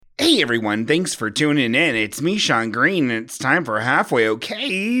Hey everyone, thanks for tuning in. It's me, Sean Green, and it's time for Halfway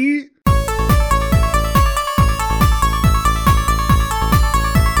Okay.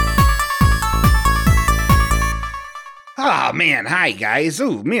 Oh man, hi guys.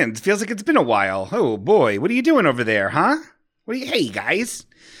 Oh man, it feels like it's been a while. Oh boy, what are you doing over there, huh? Hey guys.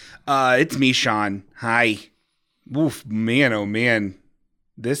 It's me, Sean. Hi. Oof, man, oh man.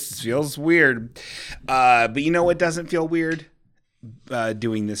 This feels weird. But you know what doesn't feel weird?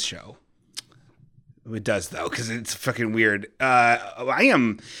 Doing this show. It does though, because it's fucking weird. I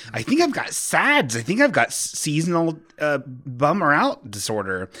think I've got SADS. I think I've got seasonal bummer out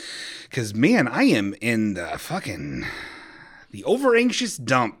disorder. Because man, I am in the over anxious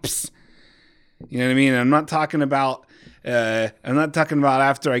dumps. You know what I mean? I'm not talking about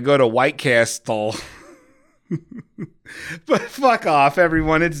after I go to White Castle. But fuck off,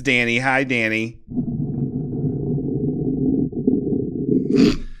 everyone. It's Danny. Hi, Danny.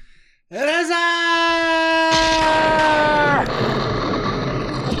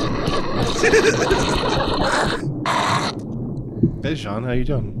 Hey, Sean, how you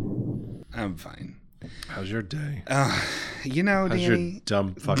doing? I'm fine. How's your day? You know, how's Danny, your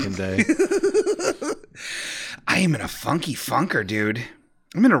dumb fucking day? I am in a funky funker, dude.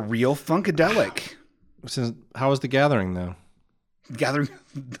 I'm in a real funkadelic. How was the gathering, though? Gathering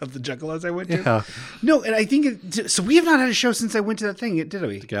of the Juggalos I went to? Yeah. No, and I think... So we have not had a show since I went to that thing, did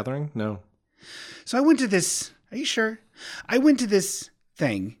we? The gathering? No. So I went to this... Are you sure? I went to this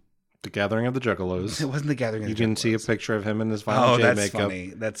thing. The Gathering of the Juggalos. It wasn't the Gathering of the Juggalos. You can see a picture of him in his Violent J makeup.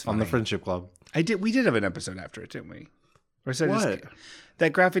 Funny. That's funny. On the Friendship Club. We did have an episode after it, didn't we? Or so what?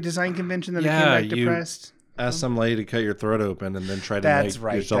 That graphic design convention that I came back depressed? Asked some lady to cut your throat open and then try to make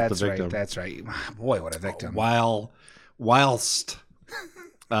yourself the victim. That's right. Boy, what a victim. Whilst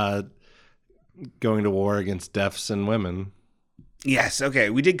going to war against deafs and women. Yes,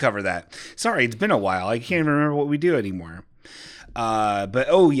 okay, we did cover that. Sorry, it's been a while. I can't even remember what we do anymore. But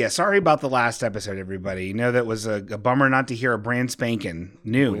sorry about the last episode, everybody. You know that was a bummer not to hear a brand spanking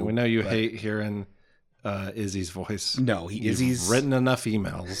new. We know you hate hearing Izzy's voice. No, Izzy's written enough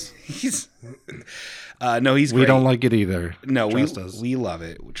emails. He's great. We don't like it either. No, we love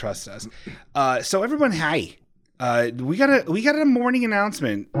it. Trust us. So everyone, hi. We got a morning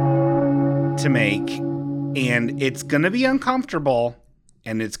announcement to make, and it's gonna be uncomfortable.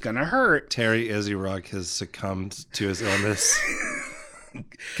 And it's going to hurt. Terry Izzy Rugg has succumbed to his illness.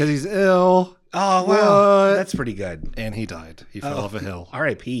 Because he's ill. Oh, wow. That's pretty good. And he died. He fell off a hill.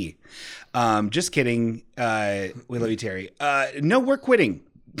 R.I.P. Just kidding. We love you, Terry. No, we're quitting.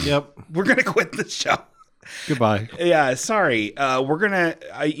 Yep. We're going to quit the show. Goodbye. Yeah, sorry. We're going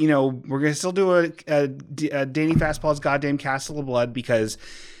to still do a Danny Fastball's Goddamn Castle of Blood because...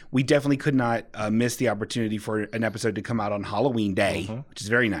 We definitely could not miss the opportunity for an episode to come out on Halloween Day, which is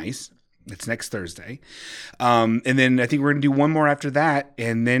very nice. It's next Thursday. And then I think we're going to do one more after that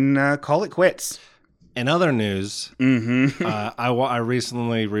and then call it quits. In other news, I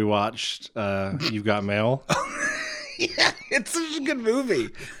recently rewatched You've Got Mail. Yeah, it's such a good movie.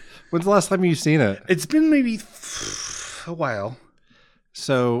 When's the last time you've seen it? It's been maybe a while.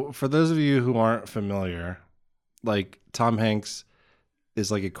 So for those of you who aren't familiar, like Tom Hanks... is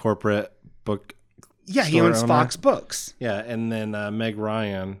like a corporate book. Yeah, he owns Fox Books. Yeah, and then Meg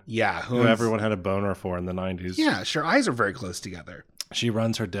Ryan. Yeah, who everyone had a boner for in the 90s. Yeah, sure. Eyes are very close together. She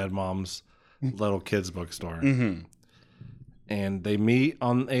runs her dead mom's little kids bookstore. Mm-hmm. And they meet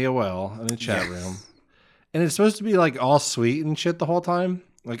on AOL in a chat room. And it's supposed to be like all sweet and shit the whole time.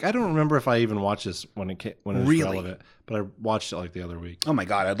 Like, I don't remember if I even watched this when it was relevant, but I watched it like the other week. Oh my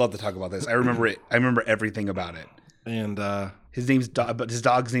God, I'd love to talk about this. I remember it. I remember everything about it. And his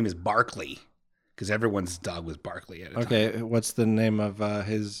dog's name is Barkley, because everyone's dog was Barkley at a time. Okay, what's the name of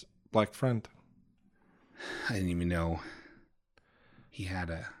his black friend? I didn't even know he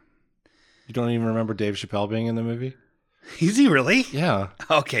had a. You don't even remember Dave Chappelle being in the movie? Is he really? Yeah.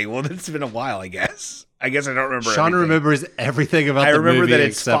 Okay, well, it's been a while, I guess. I remember. Sean remembers everything about the movie. I remember that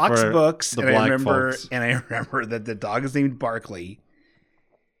it's Fox Books, and I remember that the dog is named Barkley.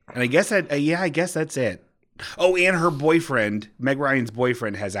 And I guess that's it. Oh, and her boyfriend, Meg Ryan's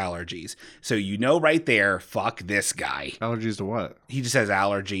boyfriend, has allergies. So right there, fuck this guy. Allergies to what? He just has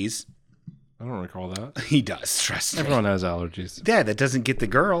allergies. I don't recall that. He does, trust me. Everyone has allergies. Yeah, that doesn't get the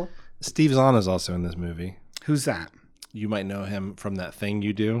girl. Steve Zahn is also in this movie. Who's that? You might know him from That Thing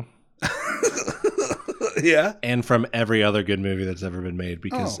You Do. Yeah. And from every other good movie that's ever been made,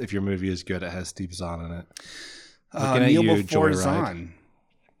 because if your movie is good, it has Steve Zahn in it. Looking at you, before Zahn.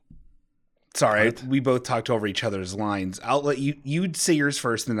 Sorry, we both talked over each other's lines. I'll let you'd say yours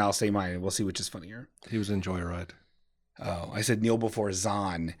first, and then I'll say mine, and we'll see which is funnier. He was in Joyride. Oh, I said Neil before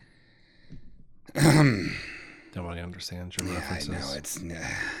Zahn. Nobody understands your references. I know it's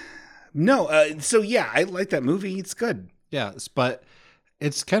no. So yeah, I like that movie. It's good. Yeah, but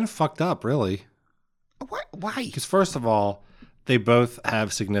it's kind of fucked up, really. What? Why? Because first of all, they both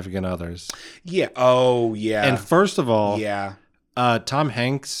have significant others. Yeah. Oh yeah. And first of all, yeah. Tom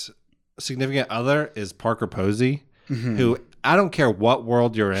Hanks' significant other is Parker Posey, who I don't care what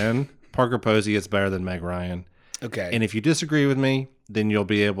world you're in, Parker Posey is better than Meg Ryan. Okay. And if you disagree with me, then you'll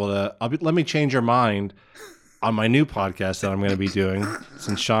be able to. Let me change your mind on my new podcast that I'm going to be doing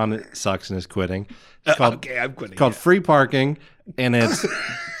since Sean sucks and is quitting. It's called, okay, I'm quitting. It's called Free Parking, and it's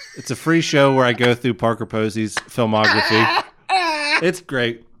a free show where I go through Parker Posey's filmography. It's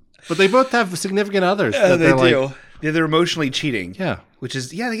great, but they both have significant others. They do. Like, yeah, they're emotionally cheating. yeah, Which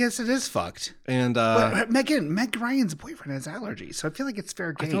is, I guess it is fucked. and Meg Ryan's boyfriend has allergies, so I feel like it's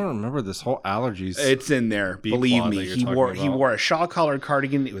fair I game. don't remember this whole allergies. It's in there. B Believe plot me. that you're He talking about. wore a shawl collared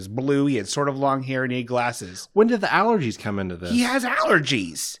cardigan. It was blue. He had sort of long hair and he had glasses. When did the allergies come into this? He has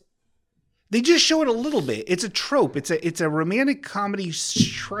allergies. They just show it a little bit. It's a trope. It's a romantic comedy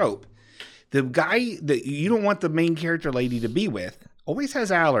trope. The guy that you don't want the main character lady to be with always has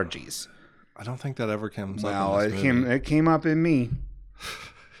allergies. I don't think that ever comes up. Well, in this movie. it came up in me.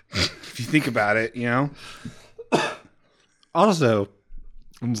 If you think about it, you know. Also,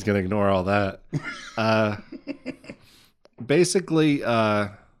 I'm just gonna ignore all that. Basically,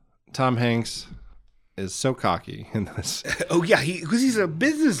 Tom Hanks is so cocky in this. Oh yeah, because he's a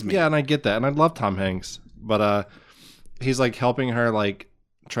businessman. Yeah, and I get that, and I love Tom Hanks, but he's like helping her like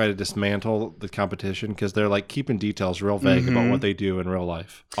try to dismantle the competition because they're like keeping details real vague about what they do in real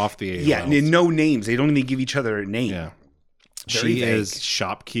life off the AOLs. Yeah, and no names. They don't even give each other a name. Yeah. Very She vague. is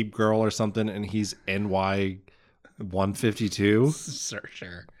shopkeep girl or something, and he's NY 152,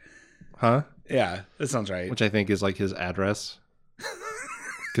 Sure. huh? Yeah, that sounds right. Which I think is like his address.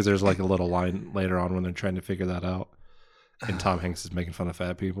 Because there's like a little line later on when they're trying to figure that out. And Tom Hanks is making fun of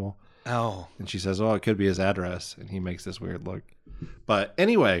fat people. Oh. And she says, oh, it could be his address. And he makes this weird look. But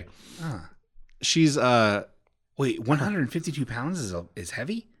anyway, she's, Wait, 152 pounds is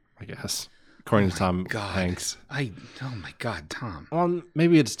heavy? I guess, according to Tom God. Hanks. Oh my God, Tom. Well,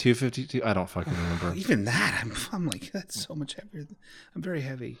 maybe it's 252. I don't fucking remember. Even that, I'm like, that's so much heavier. I'm very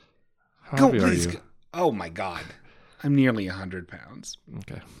heavy. How heavy are please. you? Oh my God. I'm nearly 100 pounds.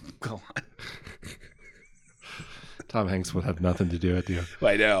 Okay. Go on. Tom Hanks would have nothing to do with you.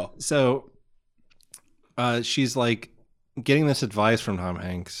 I know. So she's like getting this advice from Tom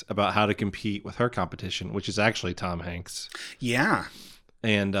Hanks about how to compete with her competition, which is actually Tom Hanks. Yeah.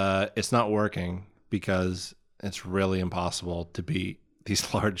 And it's not working because it's really impossible to beat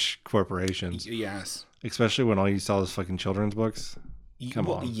these large corporations, Yes. especially when all you sell is fucking children's books. Come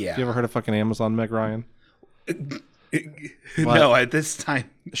Well, on. Yeah. You ever heard of fucking Amazon, Meg Ryan? No, at this time.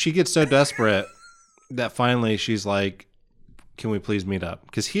 She gets so desperate that finally she's like, can we please meet up?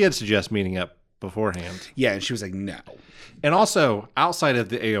 Because he had suggested meeting up beforehand. Yeah, and she was like, no. And also, outside of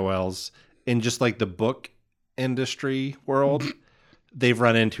the AOLs, in just like the book industry world, they've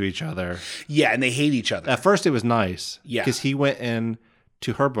run into each other. Yeah, and they hate each other. At first, it was nice. Yeah. Because he went in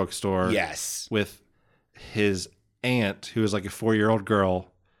to her bookstore Yes. with his aunt, who was like a 4-year-old girl,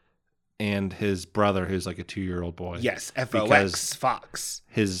 and his brother, who's like a 2-year-old boy. Yes, Because FOX, Fox.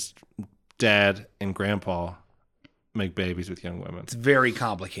 his dad and grandpa make babies with young women. It's very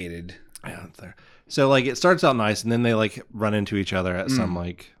complicated. Yeah, it's there. So like it starts out nice, and then they like run into each other at some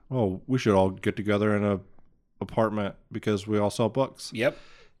like, oh, we should all get together in a apartment because we all sell books. Yep.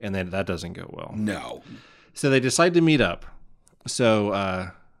 And then that doesn't go well. No. So they decide to meet up. So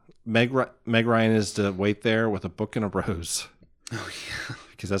Meg Ryan is to wait there with a book and a rose. Oh, yeah.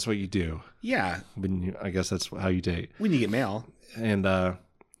 Because that's what you do. Yeah. I guess that's how you date. When you get mail. And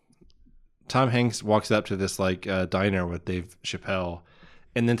Tom Hanks walks up to this like diner with Dave Chappelle.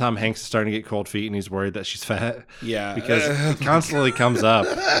 And then Tom Hanks is starting to get cold feet and he's worried that she's fat. Yeah. Because it constantly comes up.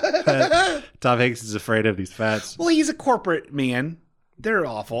 Tom Hanks is afraid of these fats. Well, he's a corporate man. They're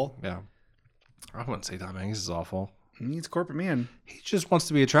awful. Yeah. I wouldn't say Tom Hanks is awful. He's a corporate man. He just wants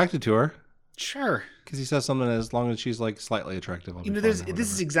to be attracted to her. Sure. Because he says something as long as she's like slightly attractive. I'll be fine or This whatever.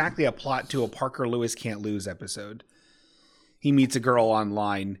 is exactly a plot to a Parker Lewis Can't Lose episode. He meets a girl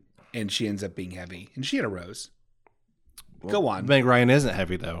online and she ends up being heavy. And she had a rose. Go on. Meg Ryan isn't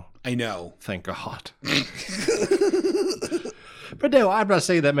heavy though. I know. Thank God. But no, I'm not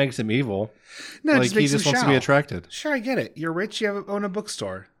saying that makes him evil. No, Like just he makes just him wants to be shallow. attracted. Sure, I get it. You're rich. You own a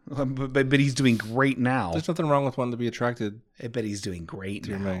bookstore. But he's doing great now. There's nothing wrong with wanting to be attracted I bet he's doing great to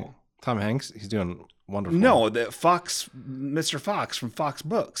your now. mate. Tom Hanks, he's doing wonderful. No, the Mr. Fox from Fox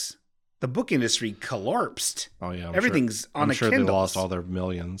Books. The book industry collapsed. Oh yeah, Everything's on I'm a sure they Kindle. lost all their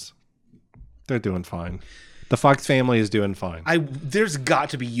millions. They're doing fine. The Fox family is doing fine. There's got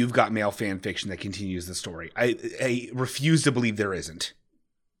to be You've Got Mail fan fiction that continues the story. I refuse to believe there isn't.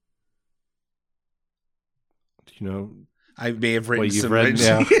 You know, I may have written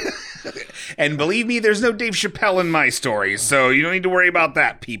some. Yeah. And believe me, there's no Dave Chappelle in my story, so you don't need to worry about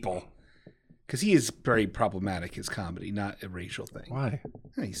that, people. Because he is very problematic, his comedy, not a racial thing. Why?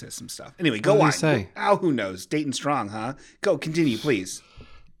 He says some stuff. Anyway, go on. What did he say? Oh, who knows? Dayton Strong, huh? Go, continue, please.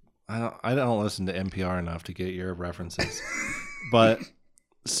 I don't listen to NPR enough to get your references. But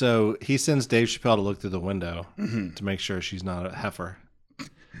so he sends Dave Chappelle to look through the window to make sure she's not a heifer.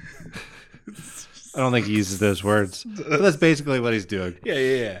 I don't think he uses those words, but that's basically what he's doing.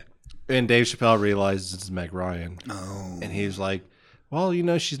 Yeah. And Dave Chappelle realizes it's Meg Ryan. Oh. And he's like, well, you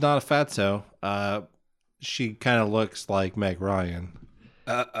know, she's not a fatso. She kind of looks like Meg Ryan.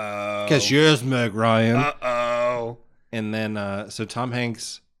 Uh-oh. Because she's Meg Ryan. Uh-oh. And then, so Tom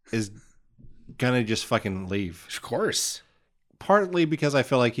Hanks is gonna just fucking leave. Of course. Partly because I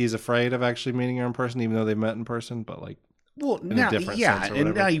feel like he's afraid of actually meeting her in person, even though they met in person. But like, well, in now, a different yeah, sense or and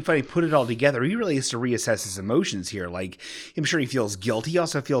whatever. now you finally put it all together. He really has to reassess his emotions here. Like, I'm sure he feels guilty. He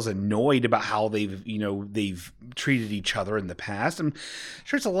also feels annoyed about how they've treated each other in the past. I'm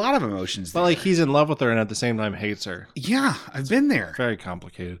sure it's a lot of emotions. But like, he's in love with her and at the same time hates her. Yeah, I've been there. Very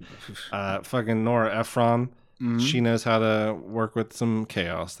complicated. Fucking Nora Ephron. Mm-hmm. She knows how to work with some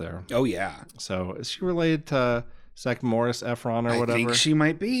chaos there. Oh yeah. So is she related to Zach Morris Ephron or whatever? I think she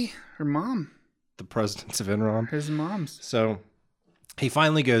might be her mom. The presidents of Enron. His mom's. So he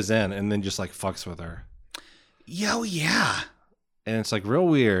finally goes in and then just like fucks with her. Yo, yeah. And it's like real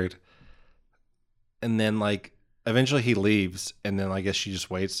weird. And then like eventually he leaves and then I guess she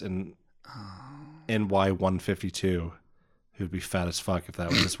just waits and NY 152, who'd be fat as fuck if that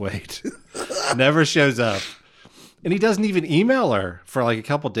was his weight, never shows up. And he doesn't even email her for like a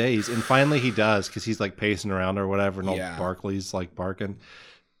couple days. And finally he does because he's like pacing around or whatever. And all Barkley's like barking.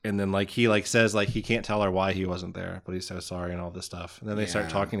 And then like he like says like he can't tell her why he wasn't there, but he's so sorry and all this stuff. And then they start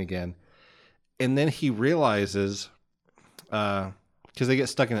talking again. And then he realizes, because they get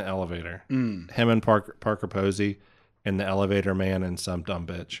stuck in an elevator, him and Parker Posey and the elevator man and some dumb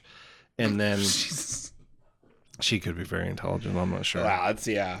bitch. And then she could be very intelligent. I'm not sure. Wow,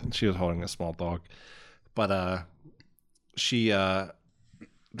 She was holding a small dog. But the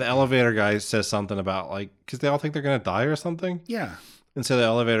elevator guy says something about like, because they all think they're going to die or something. Yeah. And so the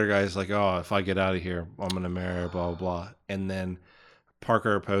elevator guy is like, oh, if I get out of here, I'm going to marry her, blah, blah, blah. And then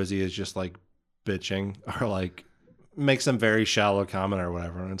Parker Posey is just like bitching or like makes some very shallow comment or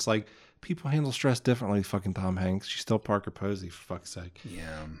whatever. And it's like, people handle stress differently, fucking Tom Hanks. She's still Parker Posey, for fuck's sake.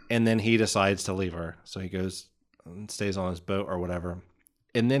 Yeah. And then he decides to leave her. So he goes and stays on his boat or whatever.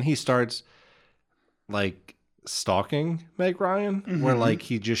 And then he starts like stalking Meg Ryan, where like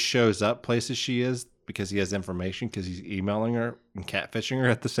he just shows up places she is because he has information because he's emailing her and catfishing her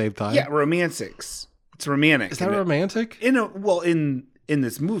at the same time. Yeah, romantics. It's romantic. Is that romantic? In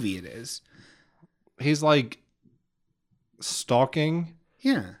this movie it is. He's like stalking,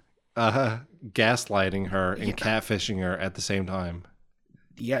 Yeah. gaslighting her and catfishing her at the same time.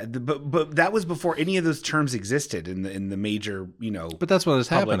 Yeah, but that was before any of those terms existed in the major, But that's what is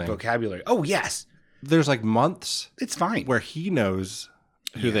public happening. vocabulary. Oh, yes. There's like months It's fine. where he knows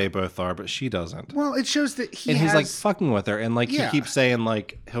who they both are, but she doesn't. Well, it shows that he's like fucking with her, and like Yeah. he keeps saying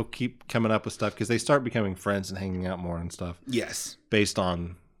like he'll keep coming up with stuff because they start becoming friends and hanging out more and stuff Yes. based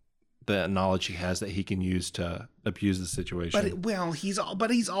on the knowledge he has that he can use to abuse the situation. But he's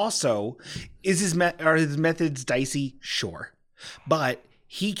also are his methods dicey? Sure, but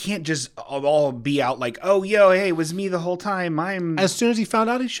he can't just all be out like, oh, hey, it was me the whole time. As soon as he found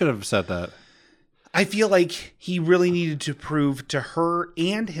out, he should have said that. I feel like he really needed to prove to her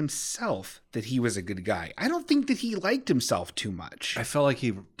and himself that he was a good guy. I don't think that he liked himself too much. I felt like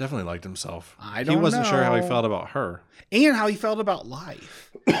he definitely liked himself. He wasn't sure how he felt about her. And how he felt about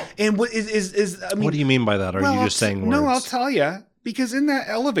life. And what is I mean, what do you mean by that? Are you just saying words? No, I'll tell you. Because in that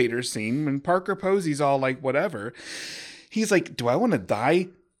elevator scene, when Parker Posey's all like, whatever, he's like, do I want to die?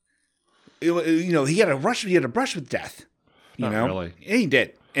 He had a brush with death. Not really. And he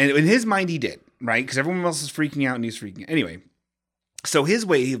did. And in his mind, he did. Right? Because everyone else is freaking out and he's freaking out. Anyway, so his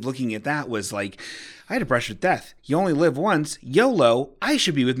way of looking at that was like, I had a brush with death. You only live once. YOLO. I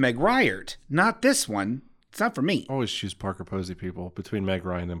should be with Meg Ryert. Not this one. It's not for me. Always choose Parker Posey people between Meg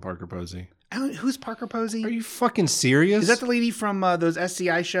Ryan and Parker Posey. Who's Parker Posey? Are you fucking serious? Is that the lady from those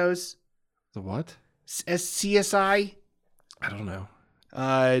SCI shows? The what? CSI? I don't know.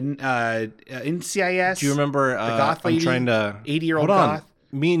 NCIS? Do you remember? The goth lady? I'm trying to 80-year-old hold on. goth?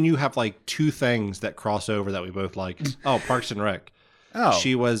 Me and you have like two things that cross over that we both like. Oh, Parks and Rec. Oh.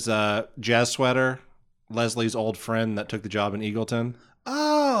 She was Jazz Sweater, Leslie's old friend that took the job in Eagleton.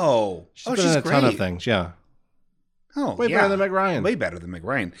 Oh. She's been in a ton of things, yeah. Oh, Way better than Meg Ryan. Way better than Meg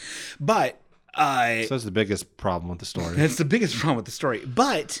Ryan. But So that's the biggest problem with the story. that's the biggest problem with the story.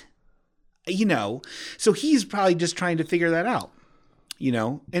 But, so he's probably just trying to figure that out.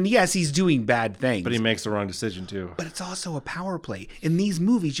 And yes, he's doing bad things. But he makes the wrong decision, too. But it's also a power play. In these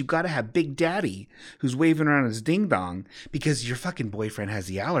movies, you've got to have Big Daddy who's waving around his ding dong because your fucking boyfriend has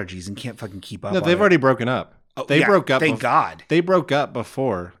the allergies and can't fucking keep up. No, they've already broken up. Oh, They yeah, broke up. Thank God. They broke up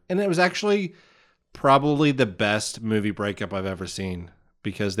before. And it was actually probably the best movie breakup I've ever seen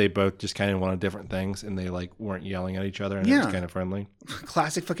because they both just kind of wanted different things and they weren't yelling at each other and it was kind of friendly.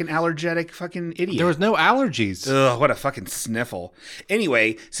 Classic fucking allergic fucking idiot. There was no allergies. Ugh, what a fucking sniffle.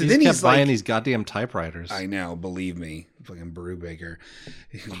 Anyway, so He then just he's kept buying like, these goddamn typewriters. I know, believe me, fucking brew baker.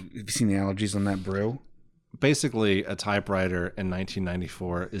 Have you seen the allergies on that brew? Basically, a typewriter in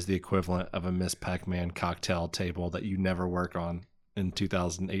 1994 is the equivalent of a Miss Pac-Man cocktail table that you never work on in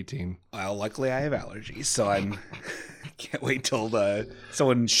 2018. Well, luckily I have allergies, so I'm can't wait till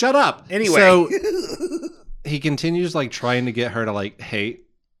someone. Shut up. Anyway, So he continues trying to get her to hate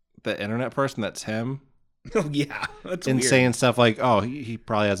the internet person that's him. Oh yeah, that's And weird. saying stuff like, oh, he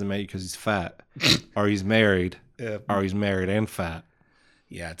probably hasn't met you because he's fat. Or he's married. Or he's married and fat.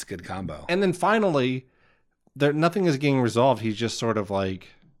 Yeah, it's a good combo. And then finally, nothing is getting resolved. He's just sort of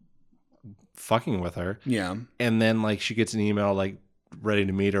fucking with her. Yeah. And then she gets an email ready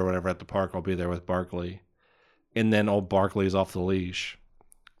to meet her or whatever at the park. I'll be there with Barkley. And then old Barkley's off the leash.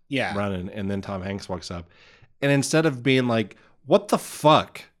 Yeah. Running. And then Tom Hanks walks up. And instead of being what the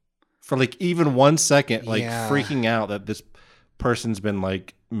fuck? For even 1 second, Yeah. freaking out that this person's been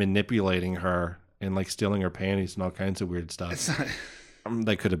manipulating her and stealing her panties and all kinds of weird stuff. It's not,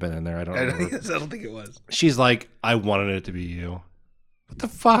 They could have been in there. I don't I remember. don't think it was. She's like, I wanted it to be you. What the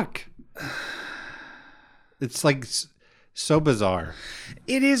fuck? It's so bizarre.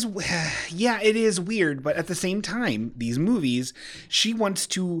 It is, yeah, it is weird, but at the same time, these movies, she wants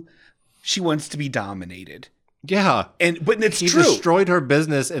to be dominated. Yeah. But it's He true. destroyed her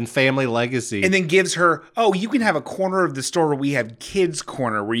business and family legacy. And then gives her, oh, you can have a corner of the store where we have kids'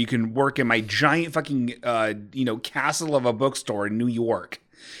 corner where you can work in my giant fucking, castle of a bookstore in New York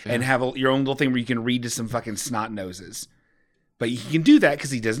and have your own little thing where you can read to some fucking snot noses. But he can do that because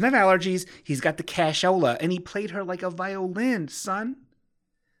he doesn't have allergies. He's got the cashola, and he played her like a violin, son.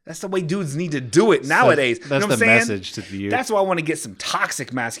 That's the way dudes need to do it nowadays. That's you know what the I'm saying? message to the youth. That's why I want to get some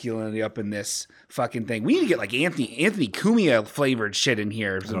toxic masculinity up in this fucking thing. We need to get Anthony Cumia flavored shit in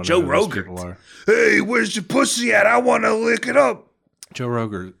here. I Some don't Joe know who those people Rogan. are. Hey, where's your pussy at? I want to lick it up. Joe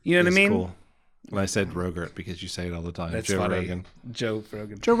Rogan. You know what I is mean? Cool. And I said Rogert because you say it all the time. That's Joe funny. Rogan. Joe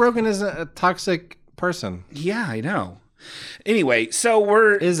Rogan. Joe Rogan is a toxic person. Yeah, I know. Anyway, so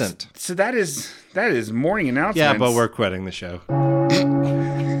we're Isn't. So that is morning announcements. Yeah, but we're quitting the show.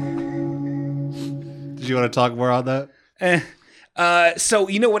 Did you want to talk more on that? So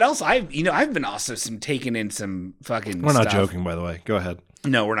you know what else I've been also taking in some fucking. We're not stuff. joking, by the way. Go ahead.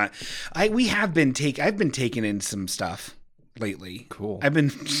 No, we're not. I've been taking in some stuff lately. Cool. I've been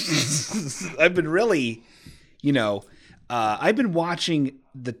really, I've been watching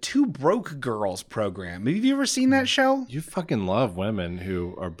the Two Broke Girls program. Have you ever seen that show? You fucking love women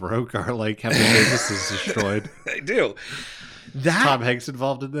who are broke or have their businesses destroyed. I do. Tom Hanks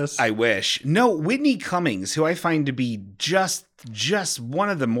involved in this? I wish. No, Whitney Cummings, who I find to be just one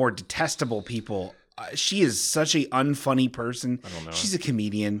of the more detestable people. She is such a unfunny person. I don't know. She's a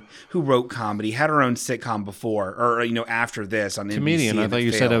comedian who wrote comedy, had her own sitcom before, or after this on Comedian. NBC. I thought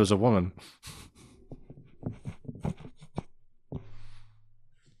you said it was a woman.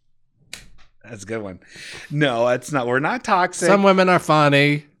 That's a good one. No, that's not. We're not toxic. Some women are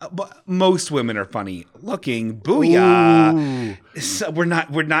funny. But most women are funny looking. Booyah. Ooh. So we're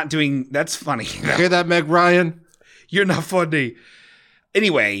not doing. That's funny. Hear that, Meg Ryan? You're not funny.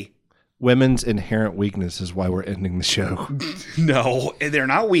 Anyway. Women's inherent weakness is why we're ending the show. No, they're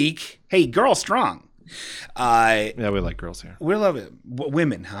not weak. Hey, girl strong. Yeah, we like girls here. We love it.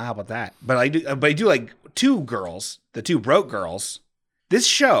 Women, huh? How about that? But I do like two girls, the Two Broke Girls. This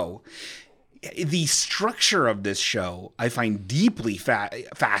show, the structure of this show, I find deeply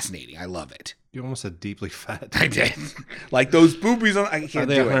fascinating. I love it. You almost said deeply fat. I did. Like those boobies on. I Are can't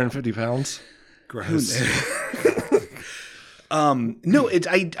they do 150 pounds? Gross. it. No,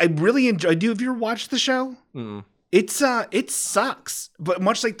 I really enjoy. Do you ever watch the show? Mm-mm. It sucks, but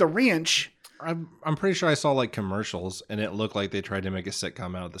much like The Ranch. I'm pretty sure I saw commercials and it looked like they tried to make a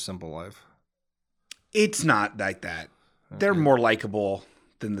sitcom out of The Simple Life. It's not like that. Okay. They're more likable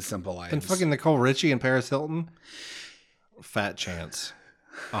than The Simple Life. And fucking Nicole Richie and Paris Hilton. Fat Chance.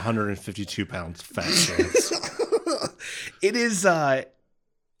 152 pounds, Fat Chance. It is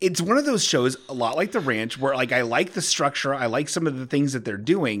it's one of those shows, a lot like The Ranch, where like I like the structure, I like some of the things that they're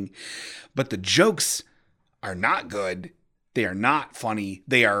doing, but the jokes are not good. They are not funny.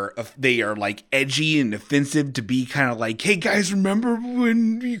 They are like edgy and offensive to be kind of like, hey guys, remember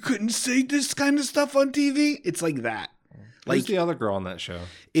when you couldn't say this kind of stuff on TV? It's like that. Who's Like the other girl on that show?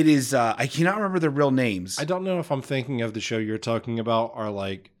 it is. I cannot remember their real names. I don't know if I'm thinking of the show you're talking about are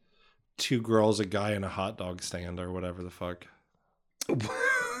like two girls, a guy, and a hot dog stand or whatever the fuck.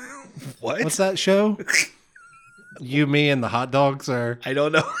 What? What's that show? You, me, and the hot dogs are. I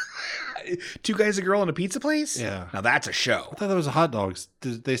don't know. Two guys, a girl, in a pizza place? Yeah. Now that's a show. I thought that was a hot dogs.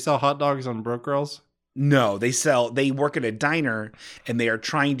 Did they sell hot dogs on Broke Girls? No, they work at a diner and they are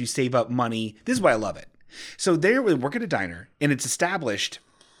trying to save up money. This is why I love it. So they work at a diner and it's established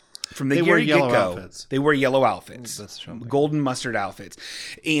from the They wear very yellow get-go. outfits. They wear yellow outfits. That's something. Golden mustard outfits.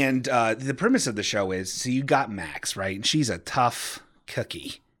 And the premise of the show is, so you got Max, right? And she's a tough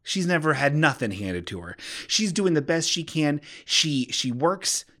cookie. She's never had nothing handed to her. She's doing the best she can. She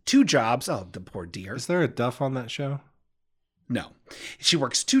works 2 jobs. Oh, the poor dear. Is there a Duff on that show? No. She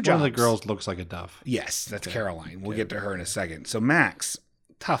works 2 jobs. One of the girls looks like a Duff. Yes, that's Caroline. We'll get to her in a second. So Max,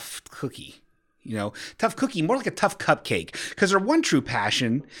 tough cookie. You know, tough cookie, more like a tough cupcake. Because her one true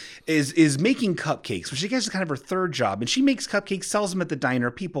passion is making cupcakes, which I guess is kind of her third job. And she makes cupcakes, sells them at the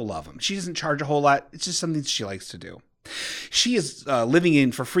diner. People love them. She doesn't charge a whole lot. It's just something she likes to do. She is living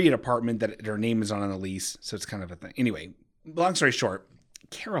in for free an apartment that her name is on the lease. So it's kind of a thing. Anyway, long story short,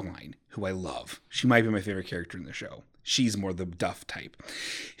 Caroline, who I love, she might be my favorite character in the show. She's more the Duff type.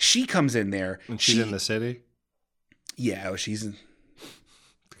 She comes in there. And she's in the city? Yeah, she's in.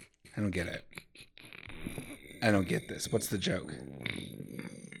 I don't get it. I don't get this. What's the joke?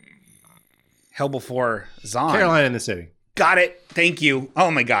 Hell before Zahn. Caroline in the city. Got it. Thank you. Oh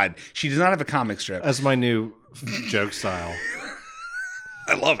my God. She does not have a comic strip. That's my new joke style.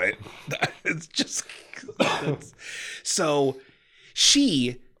 I love it. It's just. So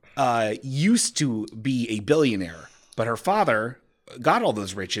she used to be a billionaire, but her father got all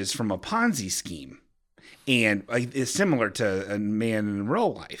those riches from a Ponzi scheme. And it's similar to a man in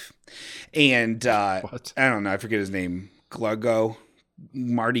real life. And What? I don't know. I forget his name.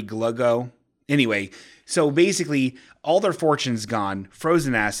 Marty Gluggo. Anyway, so basically all their fortune's gone,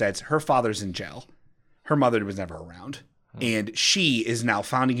 frozen assets. Her father's in jail. Her mother was never around. And she is now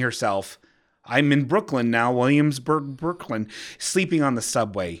finding herself, I'm in Brooklyn now, Williamsburg, Brooklyn, sleeping on the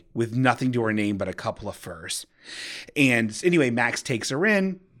subway with nothing to her name but a couple of furs. And anyway, Max takes her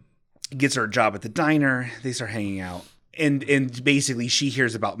in, gets her a job at the diner. They start hanging out. And basically she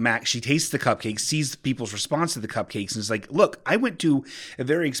hears about Max. She tastes the cupcakes, sees people's response to the cupcakes, and is like, look, I went to a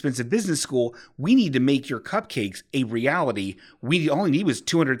very expensive business school. We need to make your cupcakes a reality. We only need was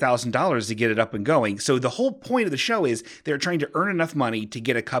 $200,000 to get it up and going. So the whole point of the show is they're trying to earn enough money to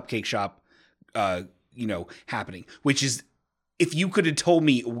get a cupcake shop, happening, which is, if you could have told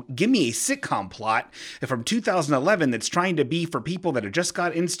me, give me a sitcom plot from 2011 that's trying to be for people that have just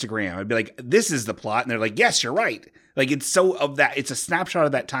got Instagram, I'd be like, this is the plot. And they're like, yes, you're right. Like, it's so of that. It's a snapshot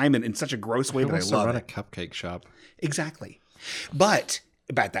of that time and in such a gross way that I wants to love run it. a cupcake shop. Exactly. But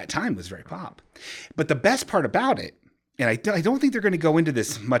at that time it was very pop. But the best part about it, and I don't think they're going to go into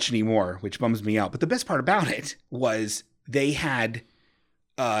this much anymore, which bums me out. But the best part about it was they had,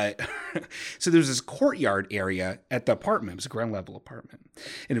 so there was this courtyard area at the apartment. It was a ground level apartment.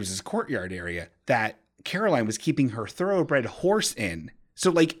 And it was this courtyard area that Caroline was keeping her thoroughbred horse in. So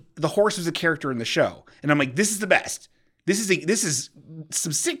like the horse was a character in the show. And I'm like, this is the best. This is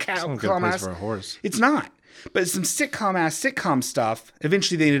some sitcom Place ass. for a horse. It's not. But it's some sitcom stuff.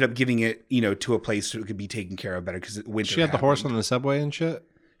 Eventually they ended up giving it, to a place so it could be taken care of better because winter. She had the horse happened. on the subway and shit.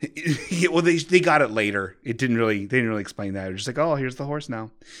 Yeah, well, they got it later. They didn't really explain that. It was just like, oh, here's the horse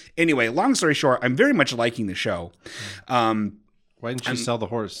now. Anyway, long story short, I'm very much liking the show. Why didn't she sell the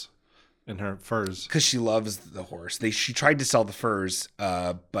horse and her furs? Because she loves the horse. She tried to sell the furs,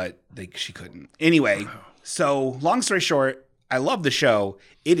 but she couldn't. Anyway, so long story short, I love the show.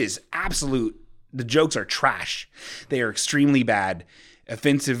 It is absolute. The jokes are trash. They are extremely bad,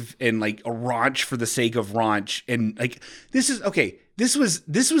 offensive, and like a raunch for the sake of raunch. And like this is okay. This was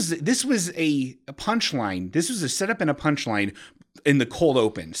a punchline. This was a setup and a punchline in the cold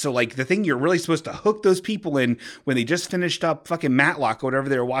open. So like the thing you're really supposed to hook those people in when they just finished up fucking Matlock or whatever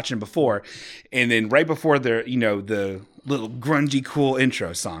they were watching before, and then right before the little grungy cool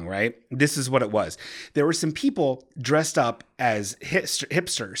intro song, right? This is what it was. There were some people dressed up as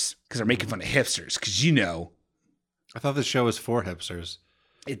hipsters because they're making fun of hipsters because I thought the show was for hipsters.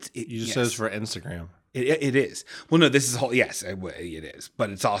 you You just said it's for Instagram. It is. Well, no, this is whole. Yes, it is.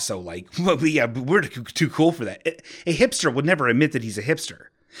 But it's also like, well, yeah, we're too cool for that. A hipster would never admit that he's a hipster.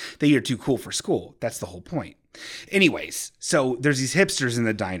 They are too cool for school. That's the whole point. Anyways, so there's these hipsters in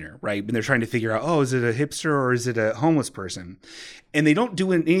the diner, right? And they're trying to figure out, oh, is it a hipster or is it a homeless person? And they don't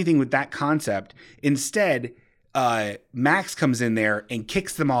do anything with that concept. Instead, Max comes in there and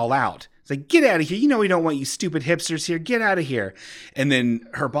kicks them all out. It's like, get out of here. You know we don't want you stupid hipsters here. Get out of here. And then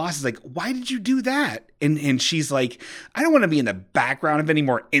her boss is like, why did you do that? And she's like, I don't want to be in the background of any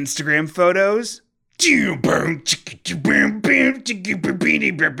more Instagram photos.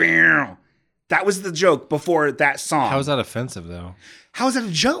 That was the joke before that song. How is that offensive, though? How is that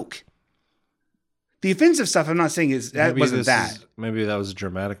a joke? The offensive stuff I'm not saying is that wasn't that. Maybe that was a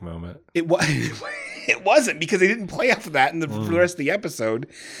dramatic moment. It was. It wasn't, because they didn't play off of that for the rest of the episode.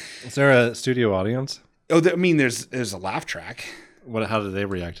 Is there a studio audience? Oh, I mean, there's a laugh track. How did they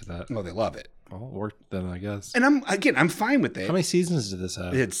react to that? Oh, they love it. Well, it worked then, I guess. And I'm fine with it. How many seasons did this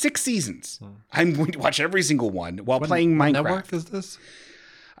have? It had 6 seasons. I'm going to watch every single one while playing Minecraft. What network is this?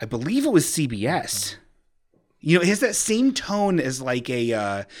 I believe it was CBS. You know, it has that same tone as like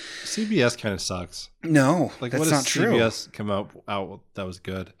a... CBS kind of sucks. No, like, that's what not true. CBS come out with that was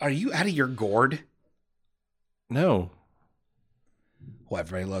good? Are you out of your gourd? No. Well,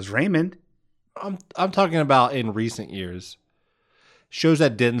 everybody loves Raymond. I'm talking about in recent years. Shows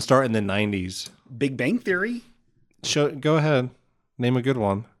that didn't start in the 90s. Big Bang Theory. Go ahead. Name a good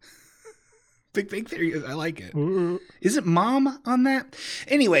one. Big Bang Theory. I like it. Isn't Mom on that?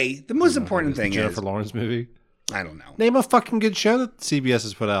 Anyway, the most important thing Jennifer Lawrence movie. I don't know. Name a fucking good show that CBS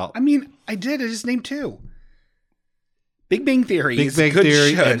has put out. I mean, I did. I just named 2. Big Bang Theory. Big Bang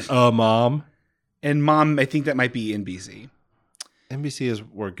Theory and Mom. And Mom, I think that might be NBC. NBC is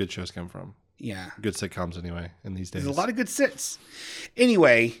where good shows come from. Yeah. Good sitcoms anyway in these days. There's a lot of good sits.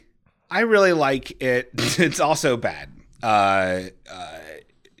 Anyway, I really like it. It's also bad. And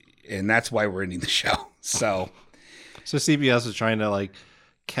that's why we're ending the show. So CBS is trying to like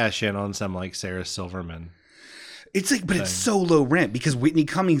cash in on some like Sarah Silverman. It's like, but it's so low rent because Whitney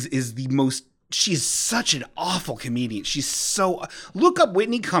Cummings is she's such an awful comedian. She's so, look up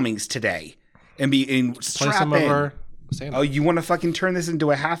Whitney Cummings today and strap some in. Of her Oh, you want to fucking turn this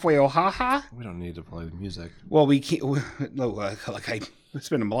into a halfway ohaha? We don't need to play the music. Well, we can't. Like I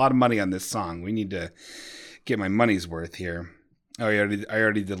spent a lot of money on this song. We need to get my money's worth here. Oh, I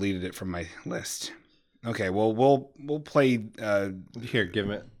already deleted it from my list. Okay, well we'll play. Here, give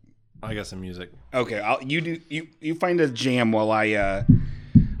it. I got some music. Okay, you find a jam while I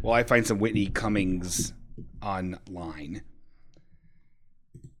find some Whitney Cummings online.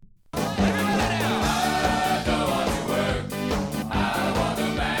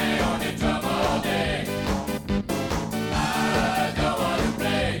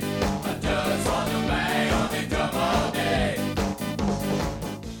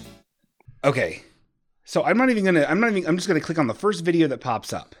 Okay, so I'm just gonna click on the first video that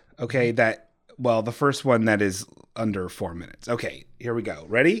pops up. Okay, the first one that is under 4 minutes. Okay, here we go.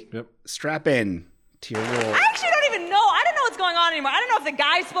 Ready? Yep. Strap in to your little. I actually don't even know. I don't know what's going on anymore. I don't know if the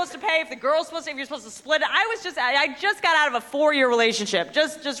guy's supposed to pay, if the girl's supposed to, if you're supposed to split it. I just got out of a 4-year relationship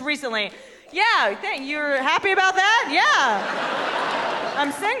just recently. Yeah, you're happy about that? Yeah.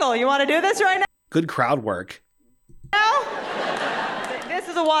 I'm single. You want to do this right now? Good crowd work. This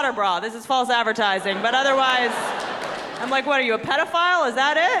is a water bra. This is false advertising. But otherwise, I'm like, what are you, a pedophile? Is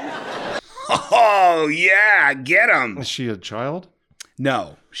that it? Oh, yeah, get him. Is she a child?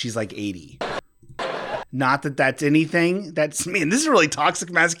 No, she's like 80. Not that that's anything. This is a really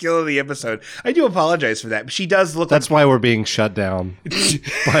toxic masculinity episode. I do apologize for that. But she does look That's why we're being shut down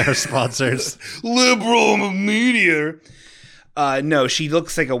by our sponsors. Liberal media. No, she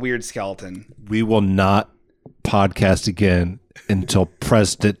looks like a weird skeleton. We will not podcast again until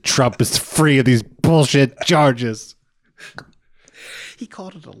President Trump is free of these bullshit charges. He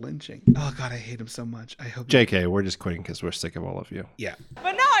called it a lynching. Oh, God, I hate him so much. I hope. JK, we're just quitting because we're sick of all of you. Yeah.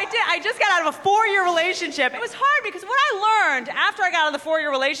 But no, I did. I just got out of a 4-year relationship. It was hard because what I learned after I got out of the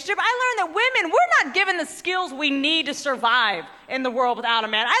 4-year relationship, I learned that women, we're not given the skills we need to survive in the world without a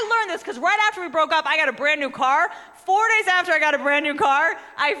man. I learned this because right after we broke up, I got a brand new car. 4 days after I got a brand new car,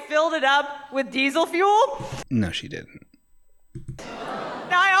 I filled it up with diesel fuel. No, she didn't.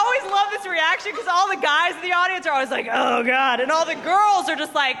 Now, I always love this reaction because all the guys in the audience are always like, oh, God. And all the girls are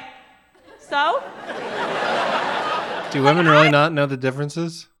just like, so? Do women really not know the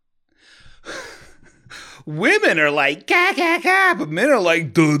differences? Women are like, ka, ka, ka, but men are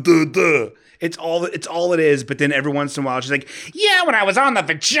like, duh, duh, duh. It's all it is, but then every once in a while she's like, yeah, when I was on the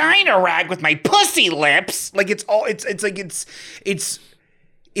vagina rack with my pussy lips. Like it's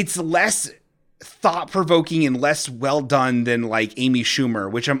less thought-provoking and less well done than like Amy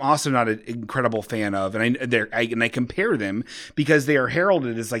Schumer, which I'm also not an incredible fan of. And I compare them because they are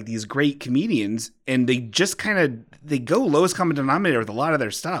heralded as like these great comedians, and they just they go lowest common denominator with a lot of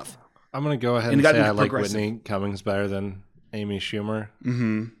their stuff. I'm gonna go ahead and say I like Whitney Cummings better than Amy Schumer.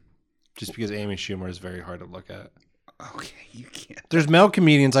 Mm-hmm. Just because Amy Schumer is very hard to look at. Okay, you can't. There's male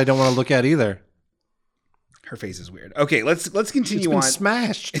comedians I don't want to look at either. Her face is weird. Okay, let's continue it's been on.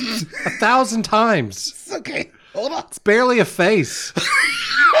 Smashed 1,000 times. It's okay. Hold on. It's barely a face.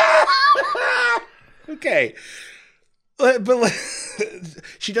 Okay. But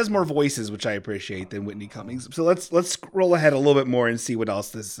she does more voices, which I appreciate, than Whitney Cummings. So let's scroll ahead a little bit more and see what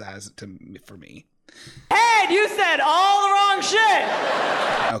else this has for me. Ed, you said all the wrong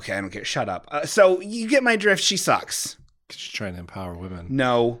shit. Okay, I don't care. Shut up. So you get my drift. She sucks. She's trying to empower women.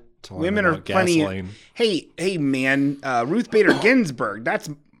 No. Women are plenty. Hey, man. Ruth Bader Ginsburg.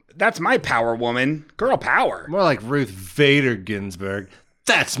 That's my power woman. Girl power. More like Ruth Bader Ginsburg.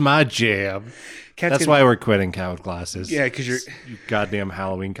 That's my jam. That's why we're quitting Coward Glasses. Yeah, because you goddamn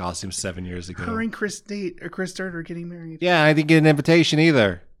Halloween costume 7 years ago. Her and Chris Sturt are getting married. Yeah, I didn't get an invitation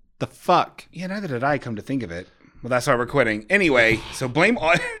either. The fuck? Yeah, neither did I, come to think of it. Well, that's why we're quitting. Anyway, so blame,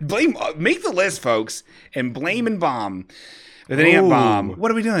 make the list, folks, and blame and bomb. If it ain't a bomb,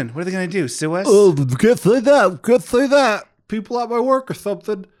 what are we doing? What are they going to do? Sue us? Oh, can't say that. People at my work or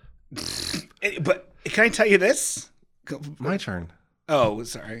something. But can I tell you this? My turn. Oh,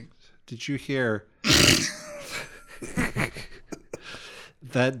 sorry. Did you hear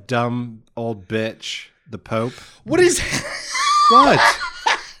that dumb old bitch, the Pope? What is... What?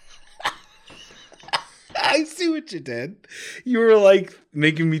 I see what you did. You were like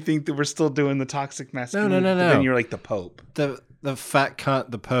making me think that we're still doing the toxic masculinity. No. But then you're like the Pope. The fat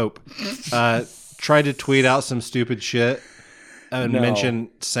cunt, the Pope, tried to tweet out some stupid shit and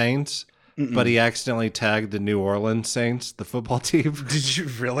mention Saints, but he accidentally tagged the New Orleans Saints, the football team. Did you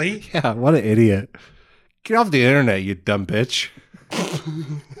really? Yeah, what an idiot. Get off the internet, you dumb bitch.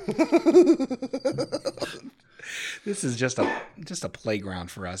 This is just a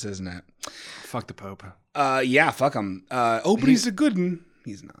playground for us, isn't it? Fuck the Pope. Yeah, fuck him. But he's a good one.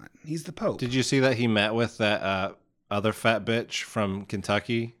 He's not. He's the Pope. Did you see that he met with that other fat bitch from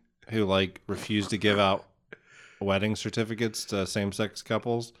Kentucky who like refused to give out wedding certificates to same-sex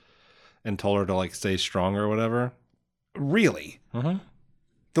couples and told her to like stay strong or whatever? Really? Mm-hmm.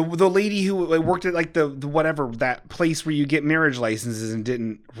 The lady who worked at like the whatever, that place where you get marriage licenses and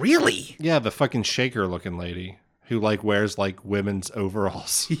didn't. Really? Yeah, the fucking shaker looking lady who like wears like women's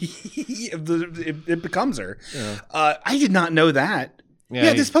overalls. It becomes her. Yeah. I did not know that.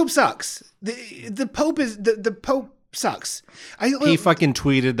 Yeah, this Pope sucks. The Pope is the Pope sucks. He fucking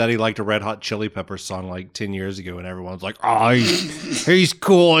tweeted that he liked a Red Hot Chili Peppers song like 10 years ago, and everyone's like, "Oh, he's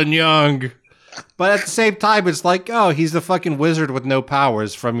cool and young." But at the same time, it's like, oh, he's the fucking wizard with no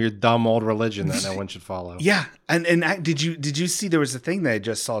powers from your dumb old religion that no one should follow. Yeah, and did you see there was a thing that I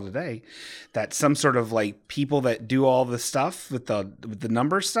just saw today that some sort of like people that do all the stuff with the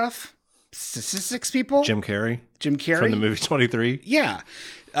number stuff, statistics people, Jim Carrey from the movie 23. Yeah,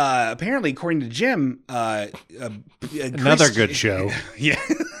 apparently according to Jim, another good show. Yeah.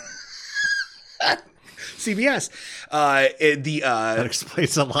 CBS. That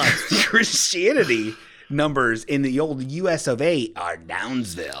explains a lot. Christianity numbers in the old US of A are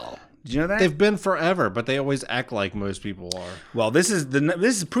Downsville. Did you know that? They've been forever, but they always act like most people are. Well, this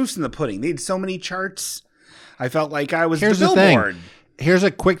is proofs in the pudding. They had so many charts. I felt like I was Here's the billboard. Thing. Here's a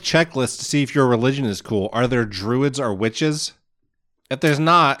quick checklist to see if your religion is cool. Are there druids or witches? If there's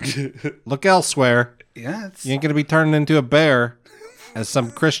not, look elsewhere. Yeah, you ain't gonna be turning into a bear as some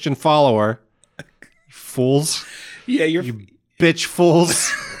Christian follower. Fools. Yeah, you bitch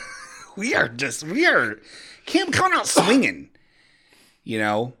fools. we are coming out swinging. You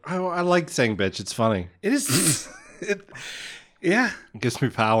know, I like saying bitch. It's funny. It is. Yeah, it gives me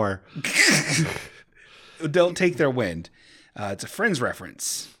power. Don't take their wind. It's a Friends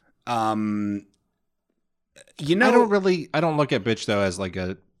reference. You know, I don't look at bitch though as like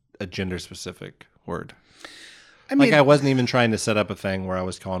a gender specific word. I mean, like I wasn't even trying to set up a thing where I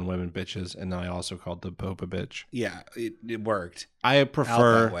was calling women bitches, and then I also called the Pope a bitch. Yeah, it worked. I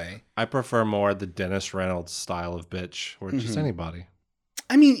prefer more the Dennis Reynolds style of bitch, or just anybody.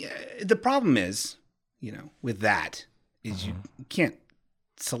 I mean, the problem is, you know, with that is you can't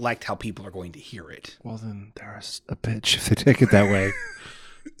select how people are going to hear it. Well, then there's a bitch if they take it that way.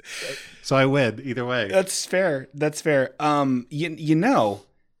 So I win either way. That's fair. You know,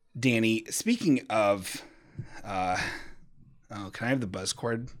 Danny. Speaking of. Can I have the buzz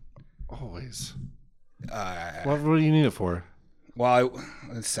cord? Always. What do you need it for?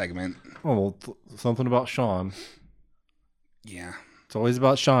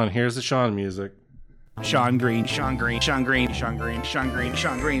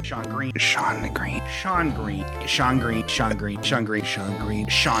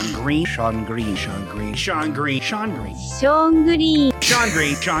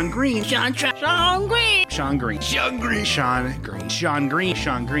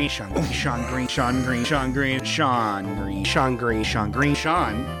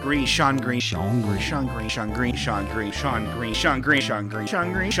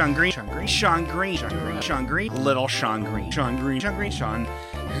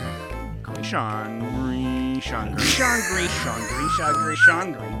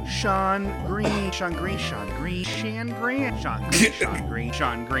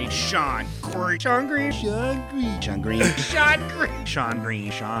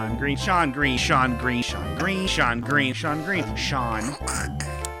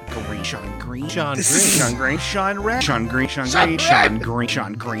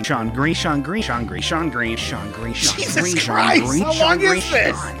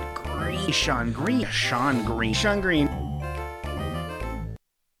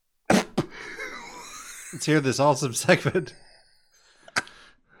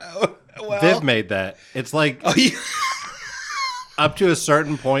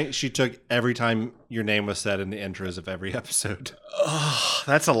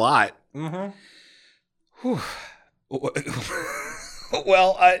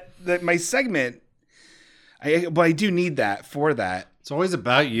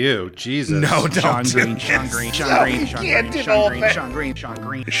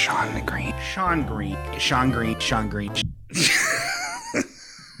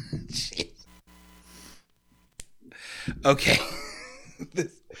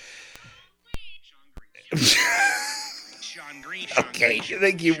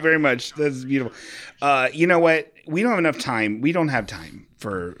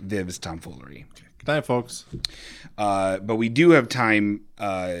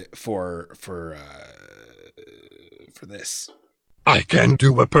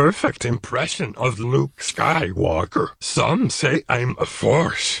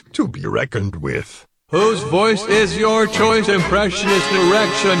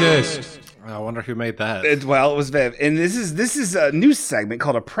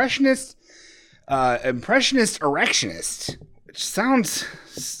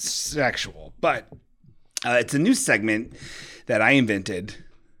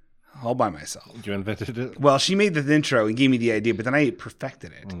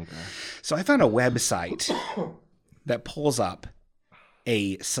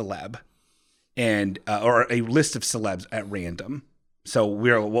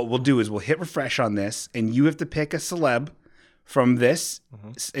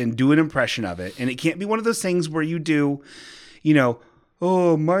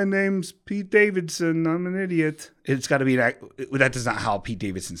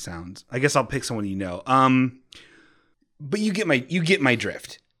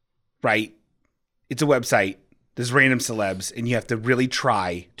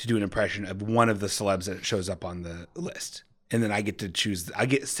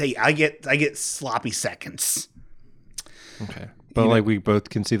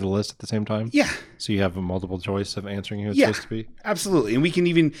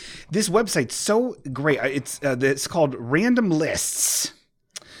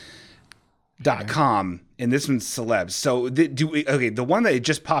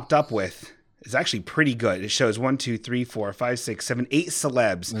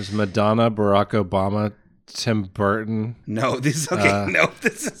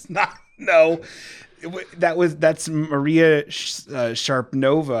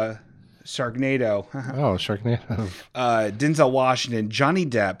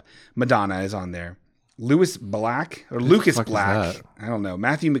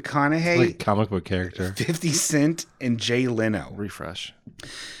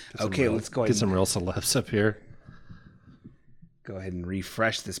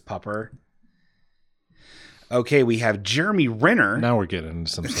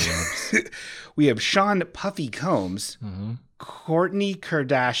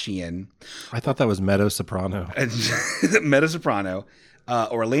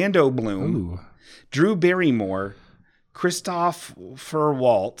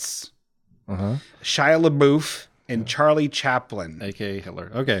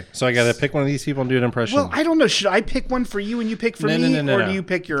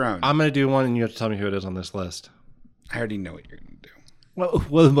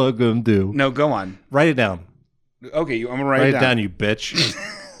 Okay, I'm gonna write Write it it down, you bitch.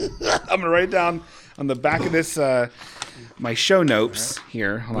 I'm gonna write it down on the back of this my show notes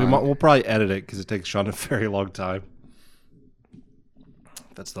here. Hold on. We'll probably edit it because it takes Sean a very long time.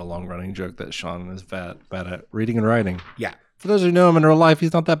 That's the long-running joke that Sean is bad at reading and writing. Yeah. For those who know him in real life,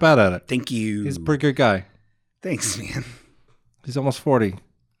 he's not that bad at it. Thank you. He's a pretty good guy. Thanks, man. He's almost 40,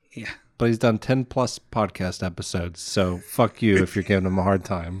 Yeah. but he's done 10 plus podcast episodes. So fuck you if you're giving him a hard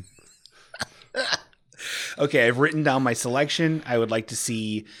time. Okay, I've written down my selection. I would like to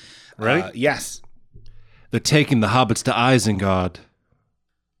see. Ready? Yes. They're taking the hobbits to Isengard.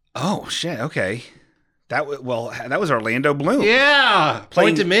 Oh shit. Okay. That was Orlando Bloom. Yeah,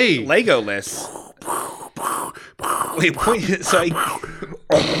 Playing point to me. Legolas. Wait, point. So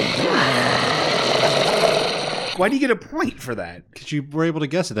why do you get a point for that? Because you were able to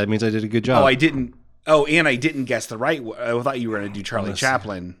guess it. That means I did a good job. Oh, I didn't. Oh, and I didn't guess the right one. I thought you were going to do Charlie Honestly.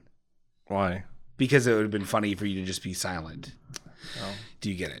 Chaplin Why? because it would have been funny for you to just be silent. Oh. Do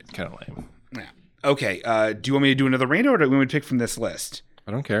you get it? Kind of lame. Yeah. Okay. Do you want me to do another random, or do you want me to pick from this list?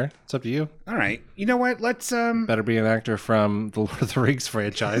 I don't care. It's up to you. All right. You know what? Let's Better be an actor from the Lord of the Rings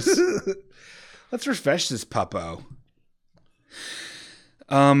franchise. let's refresh this puppo.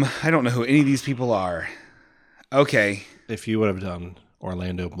 I don't know who any of these people are. Okay. If you would have done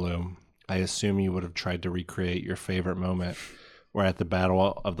Orlando Bloom, I assume you would have tried to recreate your favorite moment where at the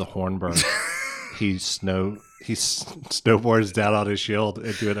Battle of the Hornburg, he snowboards down on his shield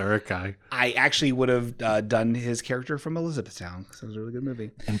into an Uruk-hai. I actually would have done his character from Elizabethtown because it was a really good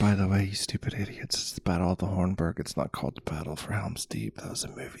movie. And by the way, you stupid idiots, it's the Battle of the Hornburg. It's not called the Battle for Helm's Deep. That was a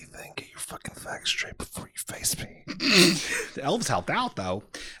movie thing. Get your fucking facts straight before you face me. The elves helped out though.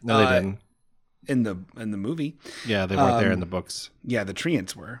 No, they didn't. In the movie. Yeah, they weren't there in the books. Yeah, the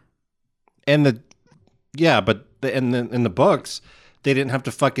Treants were. And in the books, they didn't have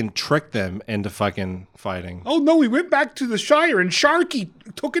to fucking trick them into fucking fighting. Oh no, we went back to the Shire and Sharky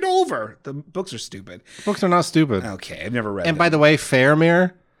took it over. The books are stupid. Books are not stupid. Okay, I've never read And them. by the way,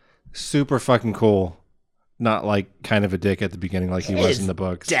 Faramir, super fucking cool. Not like kind of a dick at the beginning like he was His in the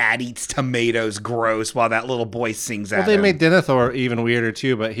books. Dad eats tomatoes gross while that little boy sings at Well, they him. made Denethor even weirder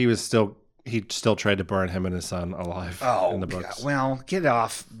too, but he still tried to burn him and his son alive in the books. God. Well, get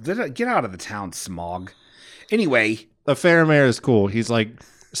out of the town, Smog. Anyway, The Faramir is cool. He's like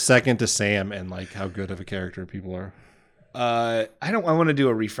second to Sam and like how good of a character people are. I want to do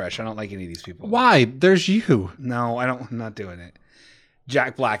a refresh. I don't like any of these people. Why? There's you. No, I'm not doing it.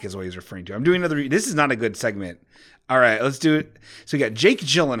 Jack Black is what he's referring to. I'm doing another. This is not a good segment. All right, let's do it. So we got Jake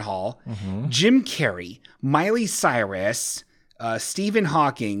Gyllenhaal, Jim Carrey, Miley Cyrus, Stephen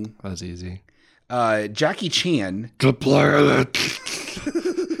Hawking, That's easy. Jackie Chan. The planet.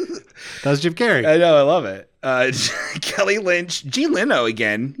 That's Jim Carrey. I know, I love it. Kelly Lynch, G. Leno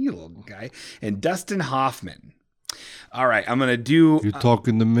again, you little guy, and Dustin Hoffman. All right, I'm gonna do. You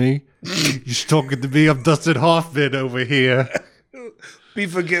talking to me? You talking to me? I'm Dustin Hoffman over here. Be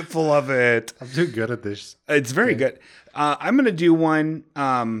forgetful of it. I'm too good at this. It's very good. I'm gonna do one.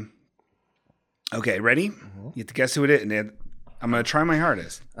 Okay, ready? You have to guess who it is, and then I'm gonna try my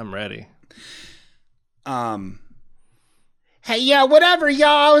hardest. I'm ready. Hey, yeah, whatever,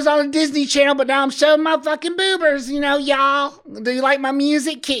 y'all. I was on the Disney Channel, but now I'm showing my fucking boobers, y'all. Do you like my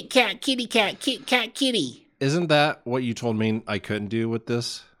music? Kit Kat, Kitty Cat, Kit Kat, Kitty. Isn't that what you told me I couldn't do with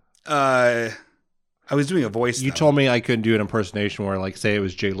this? I was doing a voice. You though. told me I couldn't do an impersonation where, like, say it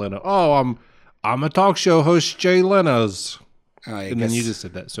was Jay Leno. Oh, I'm a talk show host, Jay Leno's. And then you just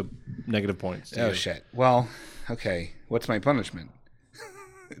said that, so negative points. Oh, shit. Well, okay. What's my punishment?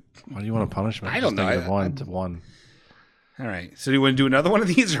 Why do you want to punish me? I don't know. Negative 1 to 1. All right. So do you want to do another one of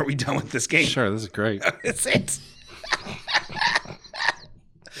these, or are we done with this game? Sure, this is great. That's it.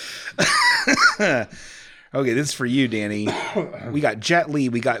 Okay, this is for you, Danny. We got Jet Li.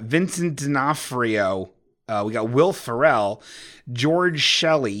 We got Vincent D'Onofrio. We got Will Ferrell. George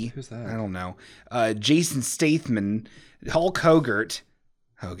Shelley. Who's that? I don't know. Jason Statham. Hulk Hogan.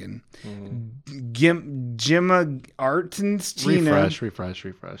 Gemma Artenstein.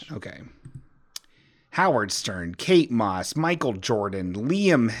 Refresh. Okay. Howard Stern, Kate Moss, Michael Jordan,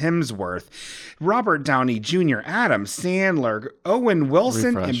 Liam Hemsworth, Robert Downey Jr., Adam Sandler, Owen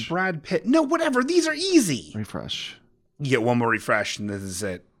Wilson, Refresh. and Brad Pitt. No, whatever. These are easy. Refresh. You get one more refresh, and this is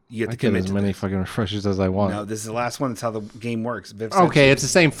it. You get I to get commit as to many this. fucking refreshes as I want. No, this is the last one. That's how the game works. Viv said Okay, so. it's the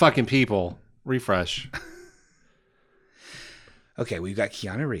same fucking people. Refresh. Okay, we've got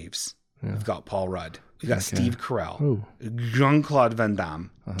Keanu Reeves. We've got Paul Rudd. We've got Okay. Steve Carell. Ooh. Jean-Claude Van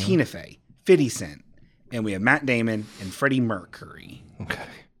Damme. Tina Fey. 50 Cent. And we have Matt Damon and Freddie Mercury. Okay.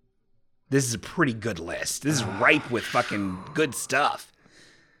 This is a pretty good list. This is ripe with fucking good stuff.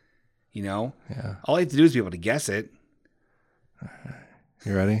 You know? Yeah. All I have to do is be able to guess it.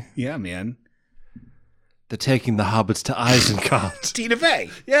 You ready? Yeah, man. They're taking the hobbits to Isengard. Tina Fey.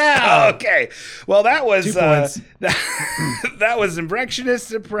 Yeah. Okay. Well, that was 2 points. that was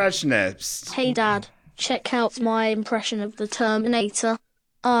Impressionist. Hey Dad, check out my impression of the Terminator.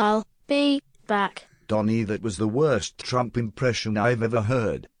 I'll be back. Donnie, that was the worst Trump impression I've ever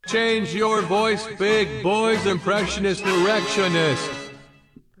heard. Change your voice, big boys, impressionist, erectionist.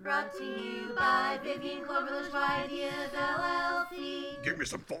 Brought to you by Vivian Cloverleaf Ideas LLC. Give me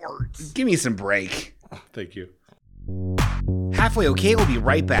some farts. Give me some break. Thank you. Halfway Okay, we'll be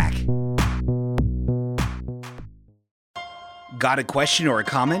right back. Got a question or a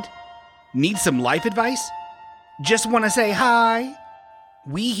comment? Need some life advice? Just want to say hi?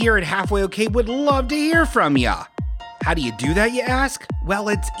 We here at Halfway Okay would love to hear from ya. How do you do that, you ask? Well,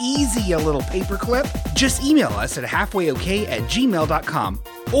 it's easy, a little paperclip. Just email us at halfwayok@gmail.com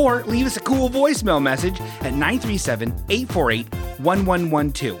or leave us a cool voicemail message at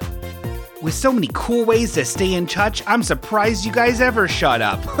 937-848-1112. With so many cool ways to stay in touch, I'm surprised you guys ever shut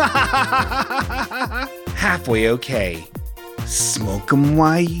up. Halfway Okay. Smoke 'em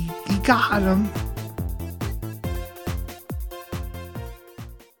while you got 'em.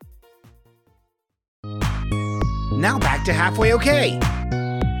 Now back to Halfway Okay.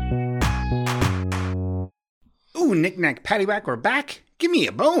 Ooh, knick-knack, paddywhack, we're back. Give me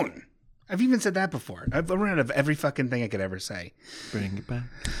a bone. I've even said that before. I've run out of every fucking thing I could ever say. Bring it back.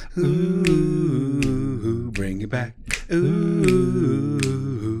 Ooh, bring it back.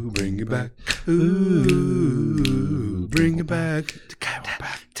 Ooh, bring it back. Ooh, bring it back.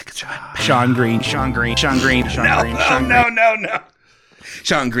 Sean Green. No.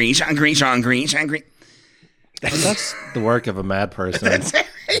 Sean Green. That's the work of a mad person.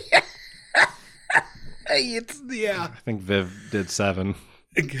 Yeah. I think Viv did 7.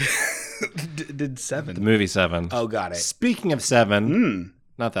 Did 7. The movie 7. Oh, got it. Speaking of 7,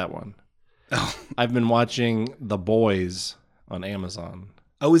 not that one. Oh. I've been watching The Boys on Amazon.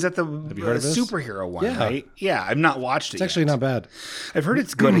 Oh, is that the you heard of this? superhero one, Yeah. right? Yeah, I've not watched it It's actually yet. not bad. I've heard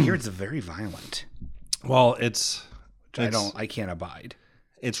it's good. I hear it's very violent. Well, it's I can't abide.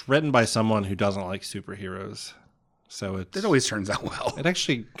 It's written by someone who doesn't like superheroes. So It always turns out well. it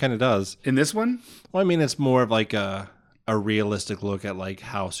actually kind of does. In this one? Well, I mean, it's more of like a realistic look at like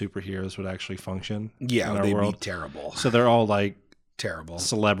how superheroes would actually function Yeah, in our they'd world. be terrible. So they're all like Terrible.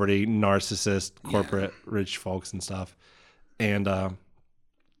 celebrity, narcissist, corporate, rich folks and stuff. And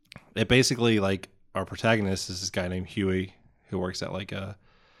it basically, like, our protagonist is this guy named Huey who works at like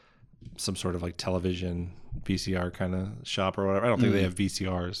some sort of like television VCR kind of shop or whatever. I don't think they have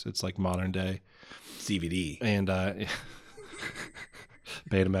VCRs. It's like modern day. CVD. And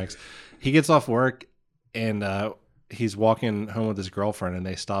Betamax. He gets off work and he's walking home with his girlfriend and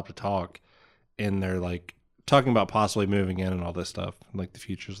they stop to talk and they're like talking about possibly moving in and all this stuff. Like the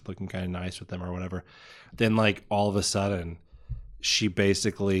future's looking kind of nice with them or whatever. Then like all of a sudden she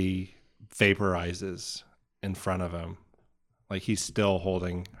basically vaporizes in front of him. Like he's still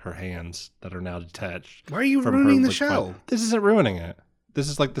holding her hands that are now detached. Why are you from her ruining the liquefied- show? This isn't ruining it. This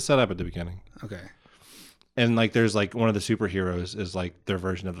is like the setup at the beginning. Okay. And like there's like one of the superheroes is like their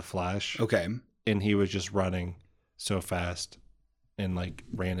version of the Flash. Okay. And he was just running so fast and like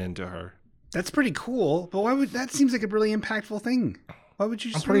ran into her. That's pretty cool, but why would that seems like a really impactful thing? Why would you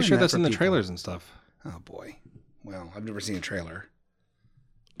I'm just pretty ruin sure that that's for in the people? trailers and stuff. Oh boy. Well, I've never seen a trailer.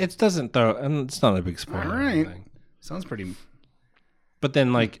 It doesn't though, and it's not a big spoiler. All or right. anything. Sounds pretty. But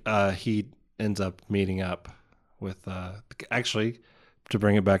then like he ends up meeting up with actually to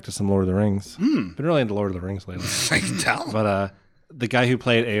bring it back to some Lord of the Rings. Been really into Lord of the Rings lately. I can tell. But the guy who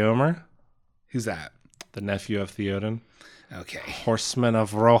played Éomer, Who's that? the nephew of Theoden, Okay. Horseman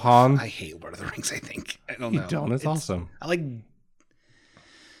of Rohan. I hate Lord of the Rings. I think I don't You know. don't. It's awesome. I like.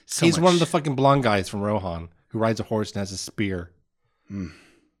 So He's one of much- the fucking blonde guys from Rohan who rides a horse and has a spear.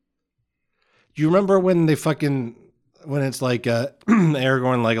 Do you remember when they fucking when it's like Aragorn,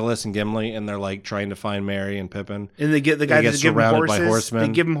 Legolas, and Gimli, and they're like trying to find Merry and Pippin? And they get the guy He that gets give him surrounded horses. by horsemen.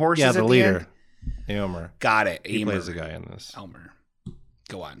 They give him horses. Yeah, at the the leader, end? Éomer. Got it. He Elmer. plays the guy in this. Elmer.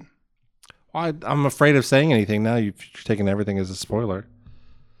 Go on. Well, I'm afraid of saying anything now. You've taken everything as a spoiler.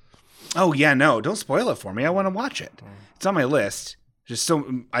 Oh yeah, no! Don't spoil it for me. I want to watch it. It's on my list. Just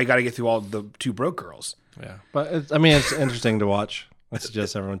so I got to get through all the Two Broke Girls. Yeah, but it's interesting to watch. I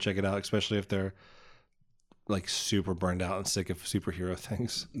suggest everyone check it out, especially if they're like super burned out and sick of superhero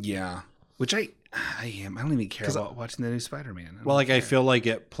things. Yeah, which I am. I don't even care about watching the new Spider-Man. Well, like I feel like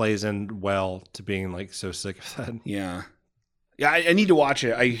it plays in well to being like so sick of that. Yeah, yeah. I need to watch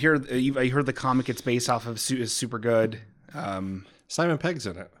it. I heard the comic it's based off of is super good. Simon Pegg's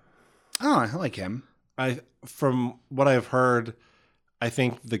in it. Oh, I like him. From what I've heard, I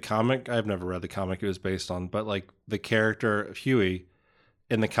think the comic, I've never read the comic it was based on, but like the character of Huey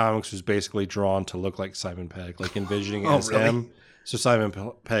in the comics was basically drawn to look like Simon Pegg, like envisioning it as him. So Simon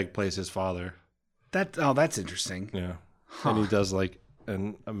Pegg plays his father. That's interesting. Yeah. And he does like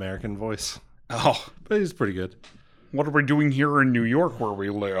an American voice. Oh, but he's pretty good. What are we doing here in New York where we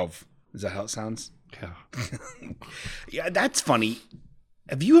live? Is that how it sounds? Yeah. Yeah, that's funny.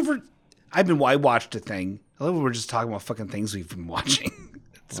 Have you ever... I watched a thing. I love when we're just talking about fucking things we've been watching.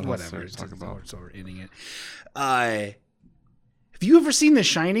 It's whatever. It's talk about. So we're ending it. Have you ever seen The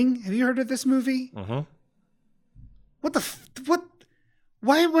Shining? Have you heard of this movie? Mm-hmm. What?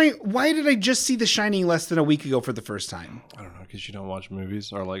 Why did I just see The Shining less than a week ago for the first time? I don't know, because you don't watch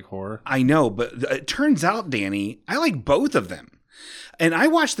movies or like horror. I know, but it turns out, Danny, I like both of them. And I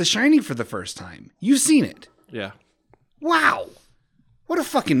watched The Shining for the first time. You've seen it. Yeah. Wow. What a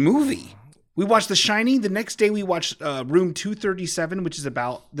fucking movie. We watched The Shining. The next day we watched Room 237, which is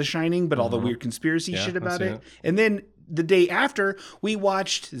about The Shining, but all the weird conspiracy shit about it. And then the day after, we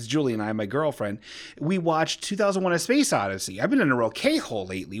watched, this is Julie and I, my girlfriend, we watched 2001: A Space Odyssey. I've been in a real K-hole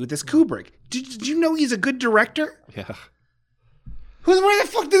lately with this Kubrick. Did you know he's a good director? Yeah. Where the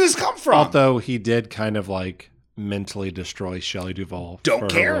fuck did this come from? Although he did kind of like mentally destroy Shelley Duvall. Don't for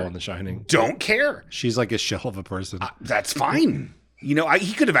care. Her role in The Shining. Don't care. She's like a shell of a person. That's fine. You know,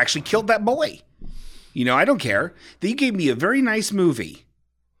 he could have actually killed that boy. You know, I don't care. They gave me a very nice movie.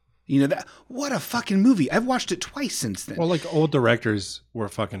 You know, what a fucking movie. I've watched it twice since then. Well, like old directors were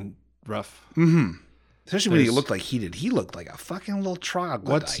fucking rough. Mm-hmm. Especially when he looked like he did. He looked like a fucking little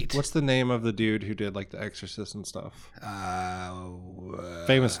troglodyte. What's the name of the dude who did like The Exorcist and stuff?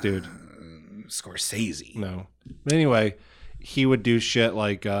 Famous dude. Scorsese. No. But anyway, he would do shit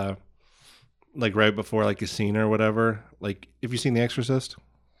like right before like a scene or whatever. Like, have you seen The Exorcist?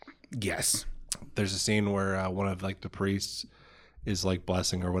 Yes. There's a scene where one of like the priests is like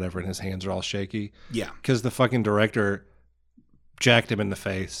blessing or whatever, and his hands are all shaky. Yeah. Because the fucking director jacked him in the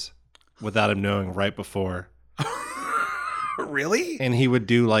face without him knowing right before. Really? And he would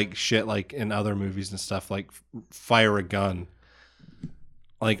do like shit like in other movies and stuff, like fire a gun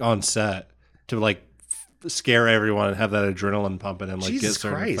like on set to like scare everyone and have that adrenaline pumping and like Jesus get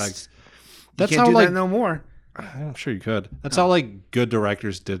certain Christ. effects. That's how like that no more. I'm sure you could. That's how like good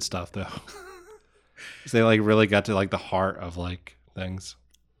directors did stuff though. They like really got to like the heart of like things.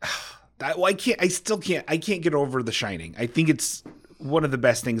 I still can't get over The Shining. I think it's one of the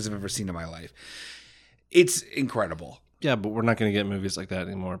best things I've ever seen in my life. It's incredible. Yeah, but we're not going to get movies like that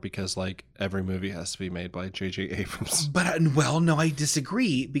anymore because like every movie has to be made by J.J. Abrams. But no, I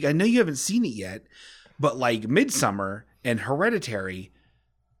disagree because I know you haven't seen it yet. But like Midsommar and Hereditary,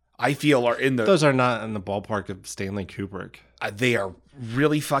 I feel are in the. Those are not in the ballpark of Stanley Kubrick. They are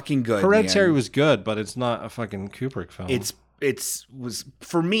really fucking good. Hereditary was good, but it's not a fucking Kubrick film. It was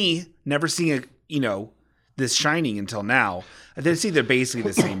for me never seeing this Shining until now. I see they're basically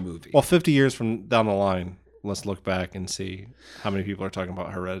the same movie. Well, 50 years from down the line, let's look back and see how many people are talking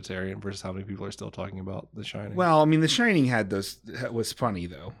about Hereditary versus how many people are still talking about The Shining. Well, I mean, The Shining was funny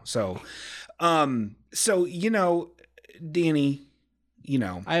though. So Danny,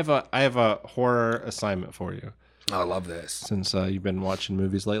 I have a horror assignment for you. Oh, I love this. Since you've been watching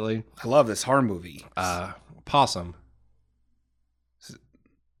movies lately. I love this horror movie. Possum. Is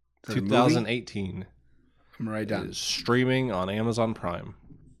 2018. I'm right down. It is streaming on Amazon Prime.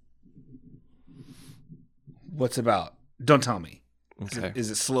 What's it about? Don't tell me. Okay.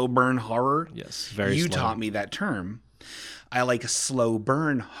 Is it slow burn horror? Yes, very You slow. taught me that term. I like a slow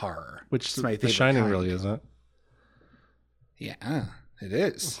burn horror. Which is my favorite The Shining kind. really isn't. Yeah, it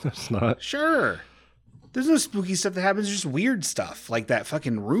is. It's not. Sure. There's no spooky stuff that happens. There's just weird stuff. Like that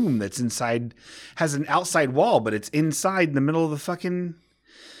fucking room that's inside, has an outside wall, but it's inside in the middle of the fucking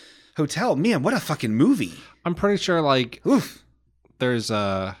hotel. Man, what a fucking movie. I'm pretty sure like Oof. there's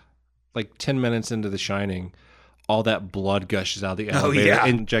like 10 minutes into The Shining, all that blood gushes out of the elevator, yeah.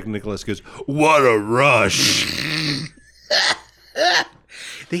 and Jack Nicklaus goes, "What a rush!"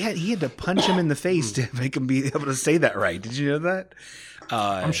 He had to punch him in the face to make him be able to say that right. Did you know that?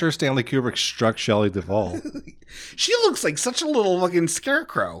 I'm sure Stanley Kubrick struck Shelley Duvall She looks like such a little fucking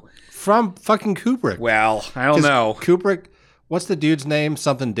scarecrow. from fucking Kubrick. Well, I don't know. Kubrick. What's the dude's name?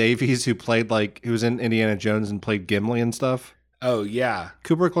 Something Davies, who was in Indiana Jones and played Gimli and stuff. Oh yeah,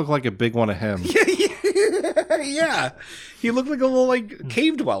 Kubrick looked like a big one of him. yeah. He looked like a little like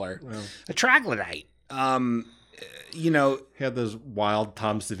cave dweller, a troglodyte. He had those wild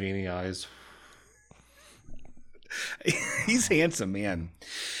Tom Savini eyes. He's handsome, man.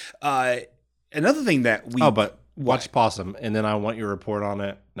 Another thing that we Watch Possum, and then I want your report on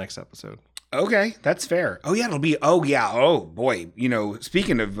it next episode. Okay, that's fair. Oh yeah, it'll be. Oh yeah. Oh boy.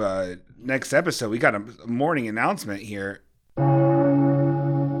 Speaking of next episode, we got a morning announcement here.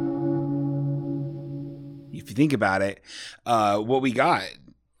 If you think about it, what we got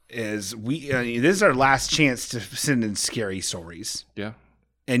is this is our last chance to send in scary stories. Yeah.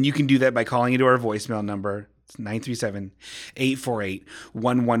 And you can do that by calling into our voicemail number. It's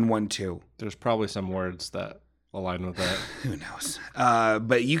 937-848-1112. There's probably some words that align with that. Who knows?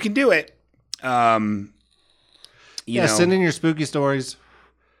 But you can do it. Send in your spooky stories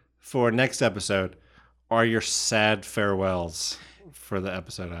for next episode or your sad farewells for the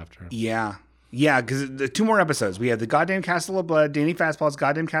episode after. Yeah. Yeah, because the 2 more episodes. We have the goddamn Castle of Blood, Danny Fastball's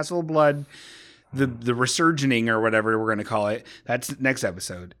goddamn Castle of Blood, the resurgening or whatever we're going to call it. That's next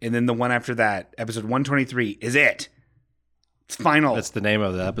episode. And then the one after that, episode 123, is it. It's final. That's the name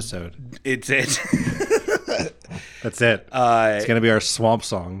of the episode. It's it. That's it. It's going to be our swamp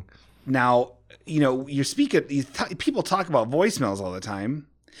song. Now, people talk about voicemails all the time.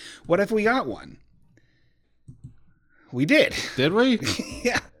 What if we got one? We did. Did we?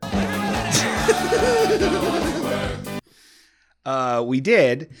 Yeah. We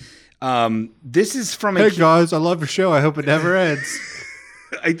did. This is from Hey guys, I love your show. I hope it never ends.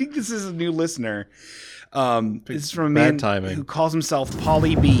 I think this is a new listener. This is from a man who calls himself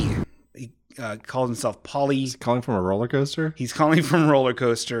Polly B. He calls himself Polly. Is he calling from a roller coaster? He's calling from a roller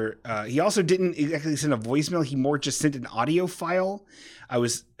coaster. He also didn't exactly send a voicemail. He more just sent an audio file. I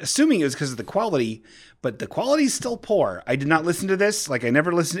was assuming it was because of the quality, but the quality is still poor. I did not listen to this. Like, I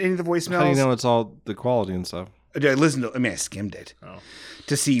never listened to any of the voicemails. How do you know it's all the quality and stuff? I skimmed it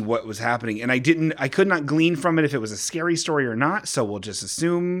to see what was happening. And I could not glean from it if it was a scary story or not. So we'll just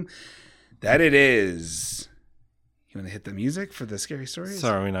assume that it is. You want to hit the music for the scary stories?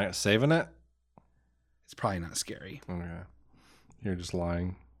 So are we not saving it? It's probably not scary. Okay. You're just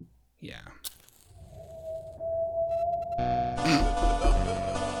lying. Yeah.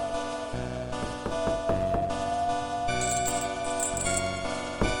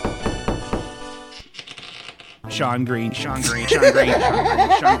 Sean Green.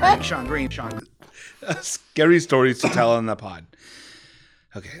 Scary stories to tell on the pod.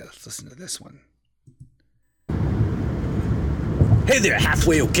 Okay, let's listen to this one. Hey there,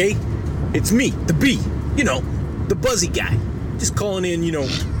 halfway okay? It's me, the bee. The buzzy guy. Just calling in,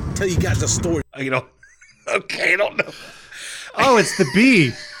 tell you guys a story. Okay, I don't know. Oh, it's the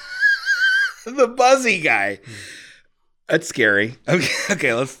bee. The buzzy guy. That's scary.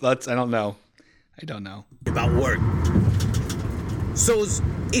 Okay, let's I don't know. About work. So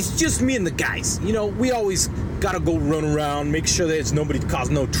it's just me and the guys. We always gotta go run around, make sure there's nobody to cause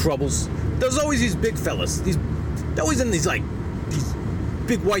no troubles. There's always these big fellas. They're always in these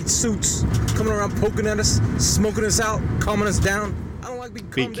big white suits, coming around poking at us, smoking us out, calming us down. I don't like being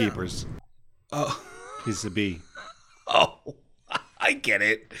calmed Beekeepers. down. Oh. He's the bee. Oh, I get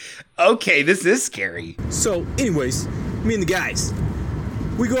it. Okay, this is scary. So, anyways, me and the guys,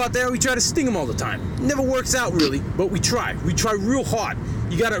 we go out there, we try to sting them all the time. Never works out really, but we try. We try real hard.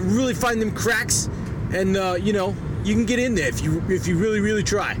 You gotta really find them cracks, and you can get in there if you really, really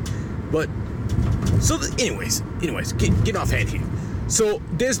try. But so, anyways, get off hand here. So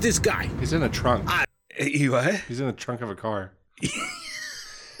there's this guy. He's in a trunk. You what? He's in the trunk of a car.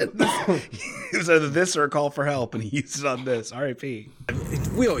 It was either this or a call for help, and he used it on this. R.I.P.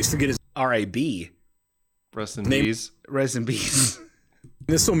 We always forget his R.I.B. Rest in peace. Rest in peace.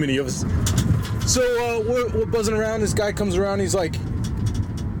 There's so many of us. So we're buzzing around. This guy comes around. He's like,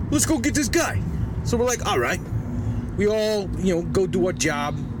 "Let's go get this guy." So we're like, "All right." We all go do our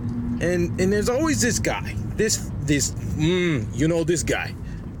job, and there's always this guy. This guy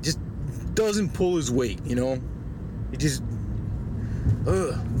just doesn't pull his weight. It just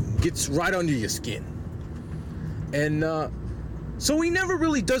gets right under your skin. And so he never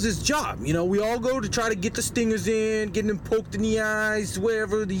really does his job. We all go to try to get the stingers in, getting him poked in the eyes,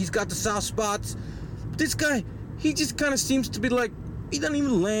 wherever he's got the soft spots. But this guy, he just kind of seems to be like, he doesn't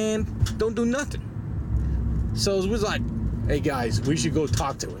even land, don't do nothing. So it was like, hey guys, we should go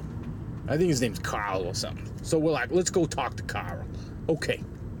talk to him. I think his name's Carl or something. So we're like, let's go talk to Carl. Okay.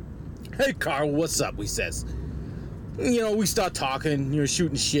 Hey Carl, what's up? We says. We start talking,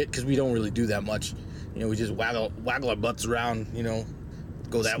 shooting shit, because we don't really do that much. We just waggle our butts around,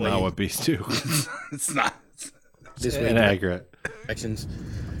 go that way. Not what bees do. It's not. This way. Inaccurate. Actions.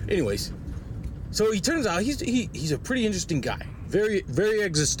 Anyways, so he turns out he's a pretty interesting guy. Very, very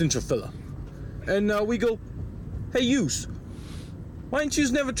existential fella. And we go, hey, yous, why ain't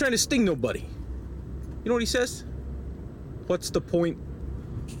yous never trying to sting nobody? You know what he says? What's the point?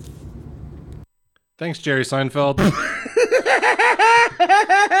 Thanks, Jerry Seinfeld.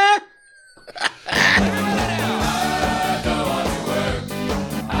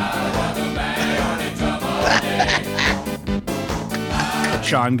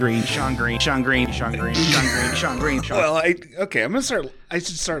 Sean Green. Well, I'm gonna start. I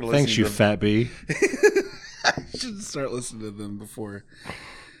should start listening. Thanks, you to them. fat bee. I should start listening to them before.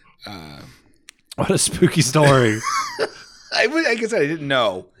 What a spooky story. I guess I didn't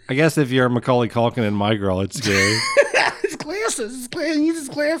know. I guess if you're Macaulay Culkin and My Girl, it's scary. His glasses. He needs his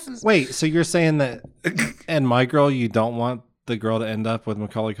glasses. Wait, so you're saying that in My Girl, you don't want the girl to end up with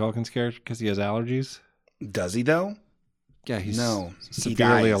Macaulay Culkin's character because he has allergies? Does he though? Yeah, he's No, he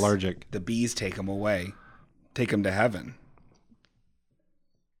severely dies. allergic. The bees take him away. Take him to heaven.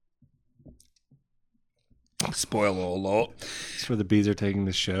 Spoiler alert. That's where the bees are taking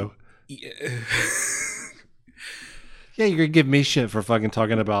the show. Yeah, you're going to give me shit for fucking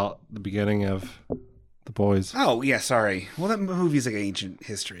talking about the beginning of The Boys. Oh, yeah, sorry. Well, that movie's like ancient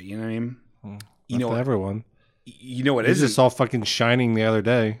history, you know what I mean? You know Not what? to everyone. You know what I is just saw fucking Shining the other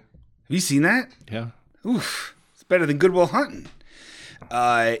day. Have you seen that? Yeah. Oof. It's better than Good Will Hunting.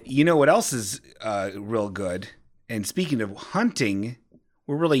 You know what else is real good? And speaking of hunting,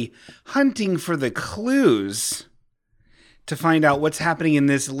 we're really hunting for the clues to find out what's happening in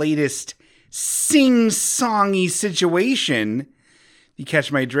this latest sing-songy situation. You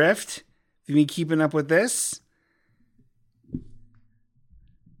catch my drift? Have you been keeping up with this?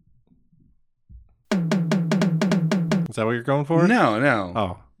 Is that what you're going for? No.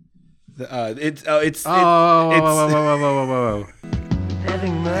 Oh. It's Whoa.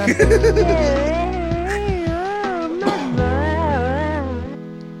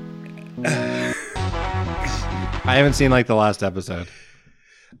 I haven't seen like the last episode.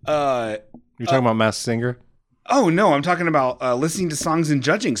 You're talking about Masked Singer? Oh no, I'm talking about listening to songs and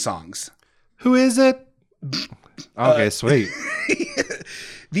judging songs. Who is it? Okay, sweet.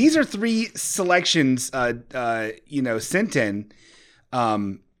 These are 3 selections, sent in.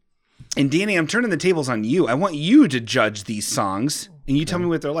 And Danny, I'm turning the tables on you. I want you to judge these songs, and you tell me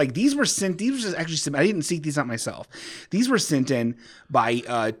what they're like. These were actually sent. I didn't seek these out myself. These were sent in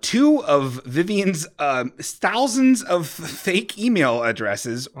by 2 of Vivian's thousands of fake email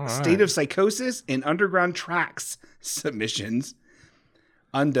addresses, State of Psychosis and Underground Tracks submissions.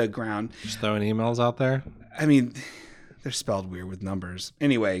 Underground. Just throwing emails out there. I mean, they're spelled weird with numbers.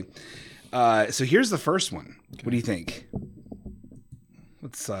 Anyway, so here's the first one. Okay. What do you think?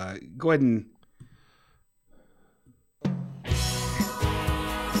 Let's go ahead and...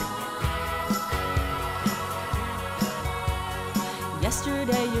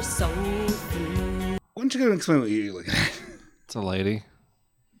 Yesterday you're so through. Why don't you go and explain what you're looking at? It's a lady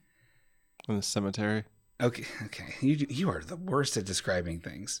in the cemetery. Okay. You are the worst at describing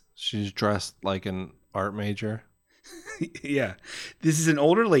things. She's dressed like an art major. Yeah. This is an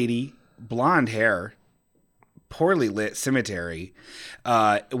older lady, blonde hair, poorly lit cemetery,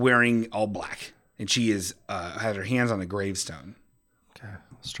 wearing all black. And she is had her hands on a gravestone. Okay. I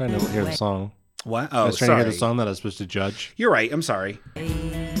was trying to hear the song. What? I Oh, was trying sorry. to hear the song that I was supposed to judge. You're right. I'm sorry.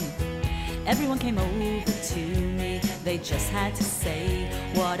 Everyone came over to me. They just had to say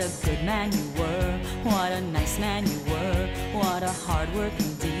what a good man you were, what a nice man you were, what a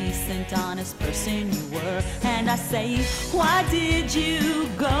hardworking, decent, honest person you were. And I say, why did you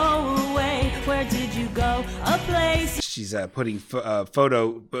go away? Where did you go? A place. She's putting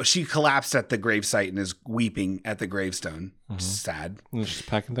photo. She collapsed at the gravesite and is weeping at the gravestone. Which is sad. And she's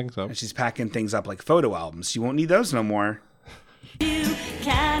packing things up. And she's packing things up like photo albums. She won't need those no more. You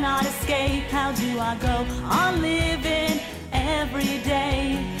cannot escape. How do I go on living every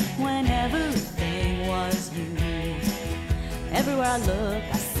day when everything was you? Everywhere I look,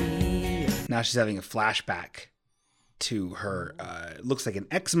 I see you. Now she's having a flashback to her, looks like an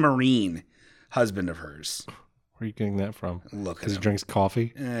ex-Marine husband of hers. Where are you getting that from? Look at Because he him. drinks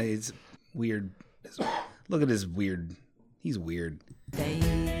coffee? He's weird. Look at his weird. He's weird.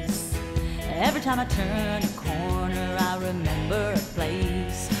 Face. Every time I turn a corner, I remember a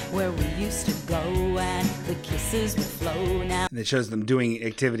place where we used to go and the kisses would flow. Now And it shows them doing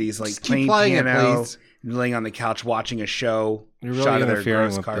activities like Just playing keep playing it, piano, please. laying on the couch watching a show. You're really shot of their interfering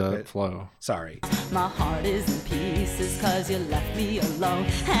gross with carpet. the flow. Sorry. my heart is in pieces 'cause you left me alone.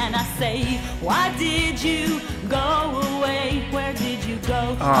 And I say, why did you go away? Where did you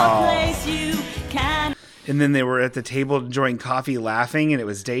go? A place you can. And then they were at the table enjoying coffee, laughing, and it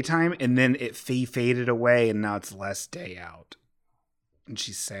was daytime. And then it faded away, and now it's less day out. And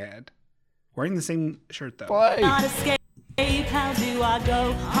she's sad. Wearing the same shirt, though. Not escape. How do I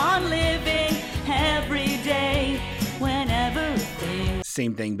go on living every day when everything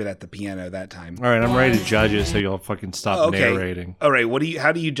Same thing, but at the piano that time. All right, I'm ready to judge it, so you'll fucking stop narrating. All right,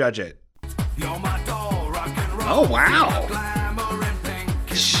 how do you judge it? Oh wow!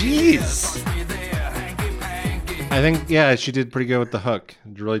 Jeez. I think she did pretty good with the hook.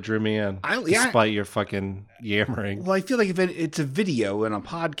 It really drew me in, despite your fucking yammering. Well, I feel like if it's a video and a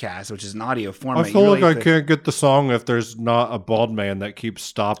podcast, which is an audio format, I feel like I can't get the song if there's not a bald man that keeps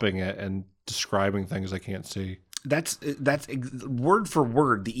stopping it and describing things I can't see. That's word for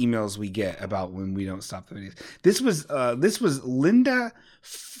word the emails we get about when we don't stop the videos. This was Linda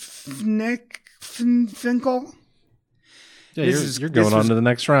Finkel. Yeah, you're going on to the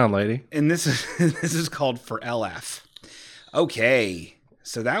next round, lady. And this is called For LF. Okay,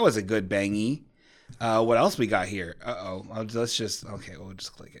 so that was a good bangy. What else we got here? We'll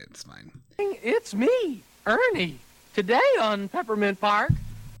just click it. It's fine. It's me, Ernie. Today on Peppermint Park.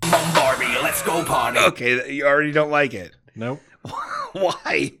 Barbie, let's go party. Okay, you already don't like it. Nope.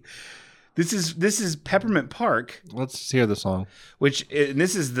 Why? This is Peppermint Park. Let's hear the song.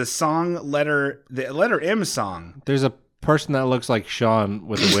 This is the letter M song. There's a person that looks like Sean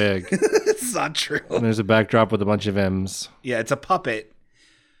with a wig. It's not true. And there's a backdrop with a bunch of M's. Yeah, it's a puppet.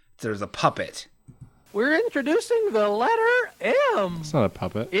 There's a puppet. We're introducing the letter M. It's not a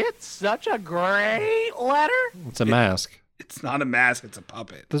puppet. It's such a great letter. It's a mask. It's not a mask. It's a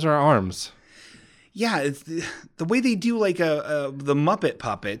puppet. Those are arms. Yeah, it's the way they do like the Muppet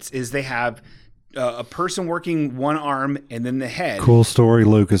puppets is they have a person working one arm and then the head. Cool story,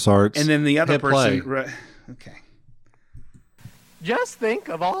 LucasArts. And then the other Hit person. play. Okay. Just think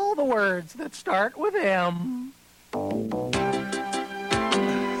of all the words that start with M.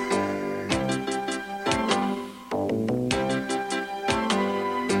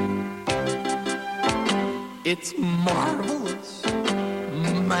 It's marvelous,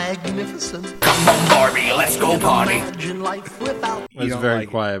 magnificent. Come on, Barbie, let's go party. Imagine life without. It's very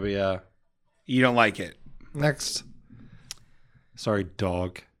quiet, but yeah. You don't like it. Next. Sorry,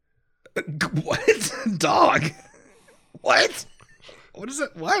 dog. What? Dog? What? What is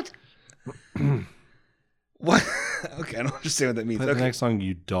it? What? What? Okay, I don't understand what that means. Play Okay. the next song,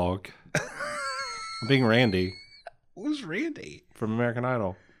 you dog. I'm being Randy. Who's Randy? From American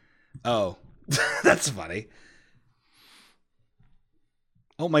Idol. Oh, that's funny.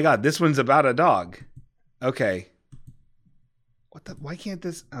 Oh my God, this one's about a dog. Okay. What the? Why can't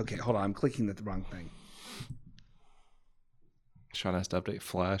this? Okay, hold on. I'm clicking the wrong thing. Sean has to update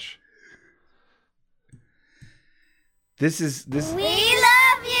Flash. This. We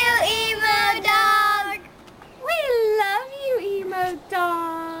love you, emo dog. We love you, emo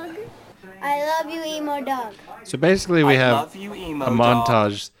dog. I love you, emo dog. So basically, we have love you, emo a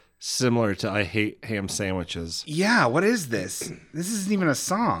montage similar to I Hate Ham Sandwiches. Yeah, what is this? This isn't even a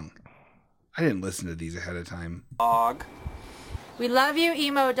song. I didn't listen to these ahead of time. Dog. We love you,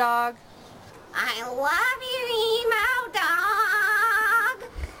 emo dog. I love you, emo dog.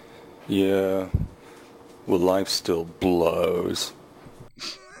 Yeah. Well, life still blows.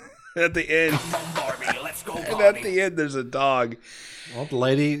 At the end. Barbie, let's go And at the end, there's a dog. Well,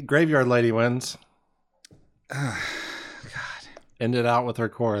 the Graveyard Lady wins. God. Ended out with her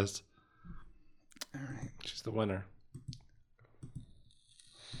chorus. All right. She's the winner.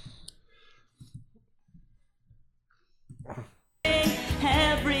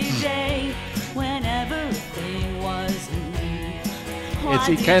 Every day, when everything was new.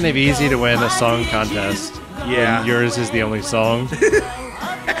 It's kind of easy to win a song contest. Yeah. When yours is the only song.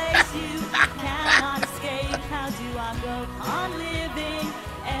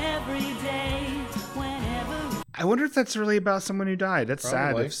 I wonder if that's really about someone who died. That's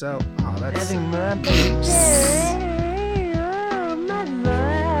Probably. sad. If so, oh, that's. I think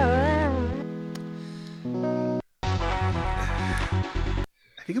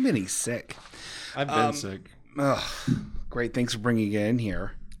I'm getting sick. I've been sick. Ugh. Great. Thanks for bringing it in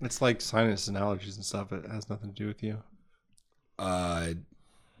here. It's like sinus and allergies and stuff. It has nothing to do with you.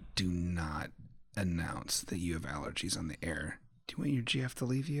 Do not announce that you have allergies on the air. Do you want your GF to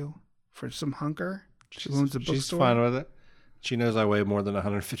leave you for some hunger? She owns a bookstore. She's fine with it. She knows I weigh more than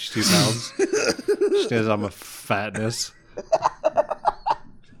 152 pounds. She knows I'm a fatness.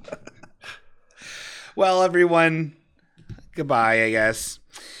 Well, everyone, goodbye, I guess.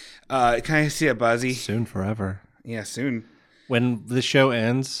 Can I see a Buzzy? Soon forever. Yeah, soon. When the show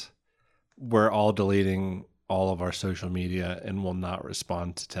ends, we're all deleting all of our social media and will not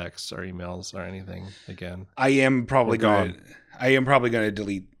respond to texts or emails or anything again. I am probably We're going to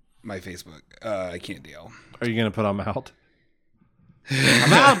delete my Facebook. I can't deal. Are you going to put them out?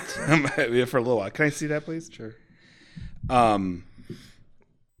 I'm out. For a little while. Can I see that, please? Sure.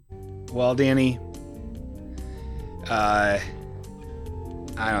 Well, Danny,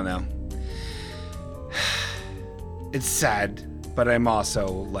 I don't know. It's sad, but I'm also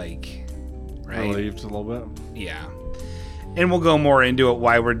like, right? Relieved a little bit. Yeah. And we'll go more into it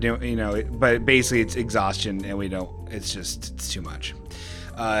why we're doing, but basically it's exhaustion and it's too much.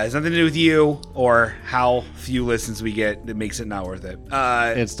 It has nothing to do with you or how few listens we get that makes it not worth it.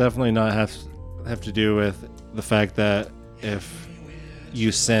 It's definitely not have to do with the fact that if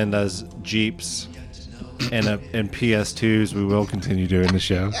you send us Jeeps and PS2s, we will continue doing the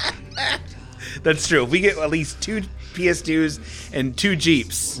show. That's true. If we get at least 2 PS2s and 2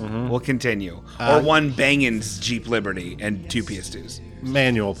 Jeeps, we'll continue. Or 1 Bangins Jeep Liberty and 2 PS2s.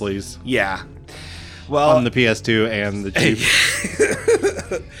 Manual, please. Yeah. Well, on the PS2 and the Jeep.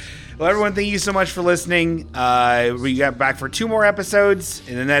 Well, everyone, thank you so much for listening. We got back for 2 more episodes,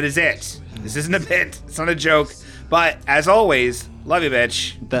 and then that is it. This isn't a bit. It's not a joke. But, as always, love you,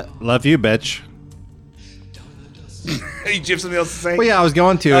 bitch. Love you, bitch. You have something else to say? Well, yeah, I was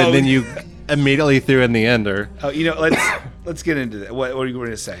going to, and then you immediately threw in the ender. Oh, let's get into that. What were you going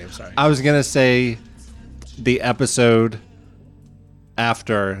to say? I'm sorry. I was going to say the episode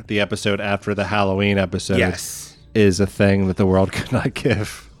after the Halloween episode is a thing that the world could not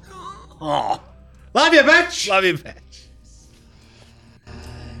give. Oh. Love you, bitch! Love you, bitch.